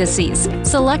key indices,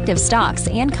 selective stocks,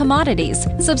 and commodities,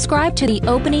 subscribe to the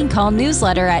Opening Call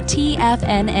newsletter at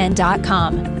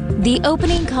TFNN.com. The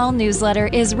Opening Call newsletter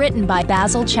is written by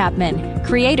Basil Chapman,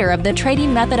 creator of the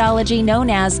trading methodology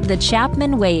known as the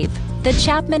Chapman Wave. The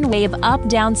Chapman Wave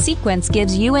up-down sequence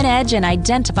gives you an edge in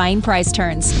identifying price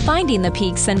turns, finding the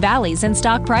peaks and valleys in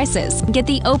stock prices. Get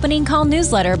the Opening Call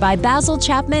newsletter by Basil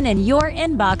Chapman in your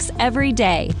inbox every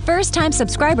day. First-time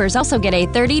subscribers also get a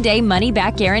 30-day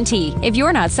money-back guarantee. If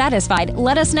you're not satisfied,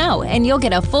 let us know, and you'll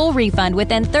get a full refund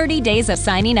within 30 days of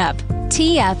signing up.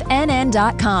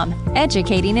 TFNN.com,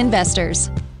 educating investors.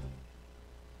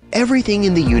 Everything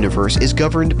in the universe is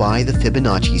governed by the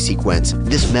Fibonacci sequence.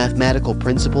 This mathematical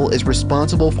principle is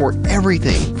responsible for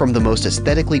everything from the most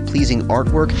aesthetically pleasing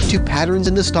artwork to patterns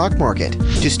in the stock market.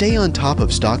 To stay on top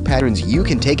of stock patterns you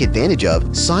can take advantage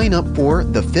of, sign up for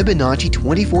the Fibonacci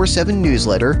 24/7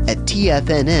 newsletter at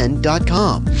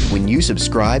TFNN.com. When you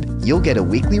subscribe, you'll get a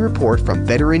weekly report from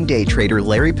veteran day trader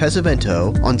Larry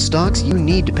Pesavento on stocks you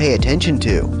need to pay attention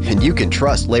to. And you can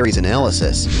trust Larry's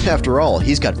analysis. After all,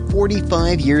 he's got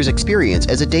 45 years experience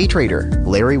as a day trader.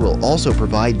 Larry will also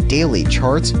provide daily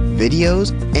charts,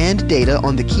 videos, and data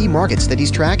on the key markets that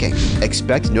he's tracking.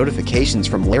 Expect notifications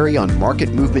from Larry on market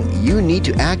movement you need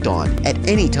to act on at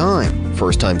any time.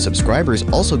 First-time subscribers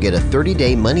also get a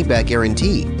 30-day money-back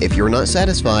guarantee. If you're not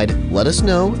satisfied, let us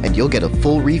know and you'll get a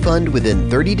full refund within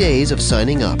 30 days of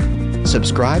signing up.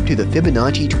 Subscribe to the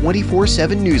Fibonacci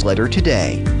 24/7 newsletter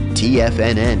today.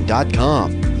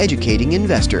 TFNN.com, educating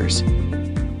investors.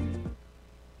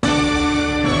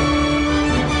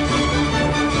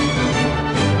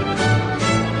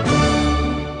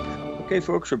 Okay,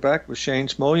 folks, we're back with Shane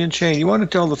Smolian. Shane, you want to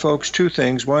tell the folks 2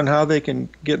 things. One, how they can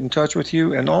get in touch with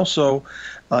you, and also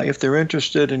if they're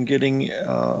interested in getting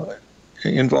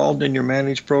involved in your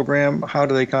managed program, how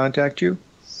do they contact you?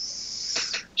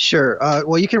 Sure.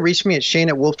 Well, you can reach me at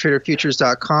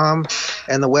Shane@WolfTraderFutures.com,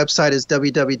 and the website is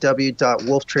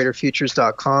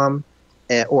www.wolftraderfutures.com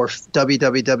or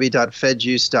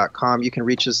www.fedjuice.com. You can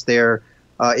reach us there.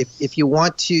 If you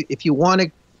want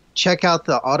to check out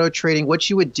the auto trading, what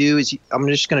you would do is, I'm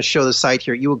just going to show the site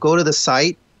here. You would go to the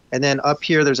site, and then up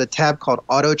here there's a tab called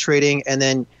auto trading, and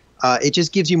then it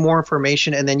just gives you more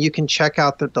information, and then you can check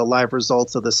out the live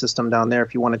results of the system down there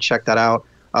if you want to check that out.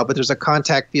 But there's a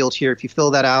contact field here. If you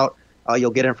fill that out,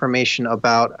 you'll get information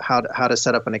about how to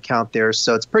set up an account there.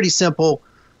 So it's pretty simple.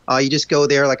 You just go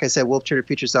there, like I said,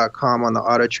 wolftraderfutures.com on the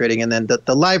auto trading, and then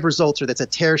the live results that's a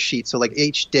tear sheet. So like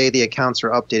each day the accounts are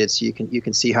updated, so you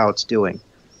can see how it's doing.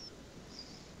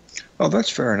 Oh, that's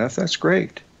fair enough. That's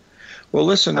great. Well,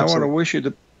 listen, absolutely. I want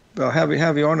to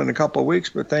have you on in a couple of weeks,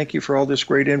 but thank you for all this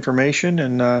great information.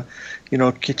 And,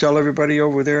 tell everybody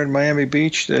over there in Miami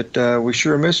Beach that we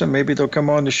sure miss them. Maybe they'll come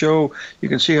on the show. You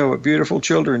can see how beautiful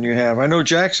children you have. I know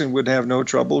Jackson would have no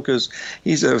trouble because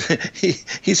he's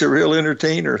a real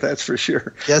entertainer, that's for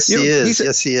sure. Yes, he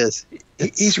is.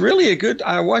 He's really a good.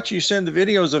 I watch you send the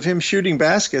videos of him shooting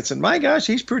baskets, and my gosh,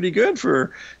 he's pretty good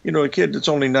for a kid that's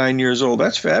only 9 years old.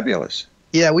 That's fabulous.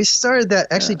 Yeah, we started that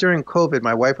actually during COVID.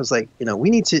 My wife was like, we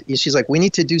need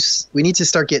to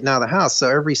start getting out of the house. So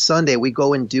every Sunday we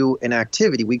go and do an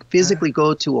activity. We physically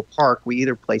go to a park. We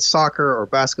either play soccer or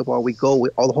basketball.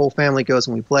 The whole family goes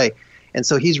and we play. And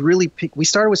so we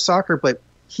started with soccer, but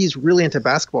he's really into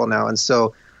basketball now. And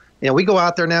so, we go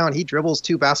out there now and he dribbles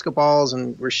 2 basketballs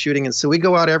and we're shooting. And so we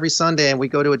go out every Sunday and we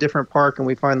go to a different park and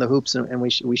we find the hoops and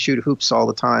we shoot hoops all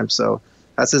the time. So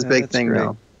that's his big thing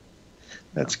now.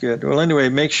 That's good. Well, anyway,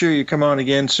 make sure you come on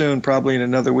again soon, probably in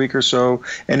another week or so.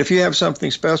 And if you have something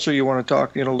special you want to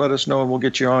talk, let us know and we'll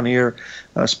get you on here,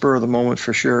 spur of the moment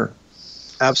for sure.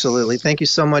 Absolutely. Thank you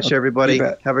so much, everybody.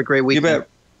 Have a great week. You bet.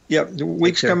 Yep. The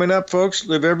week's coming up, folks.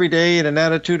 Live every day in an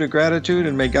attitude of gratitude,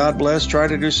 and may God bless. Try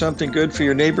to do something good for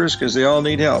your neighbors because they all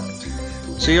need help.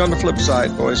 See you on the flip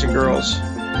side, boys and girls.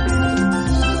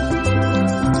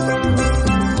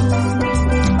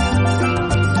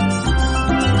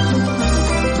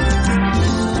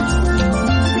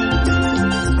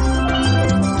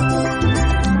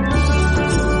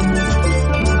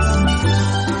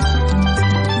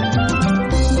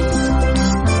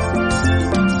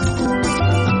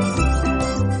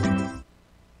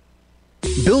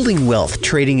 Building wealth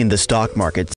trading in the stock market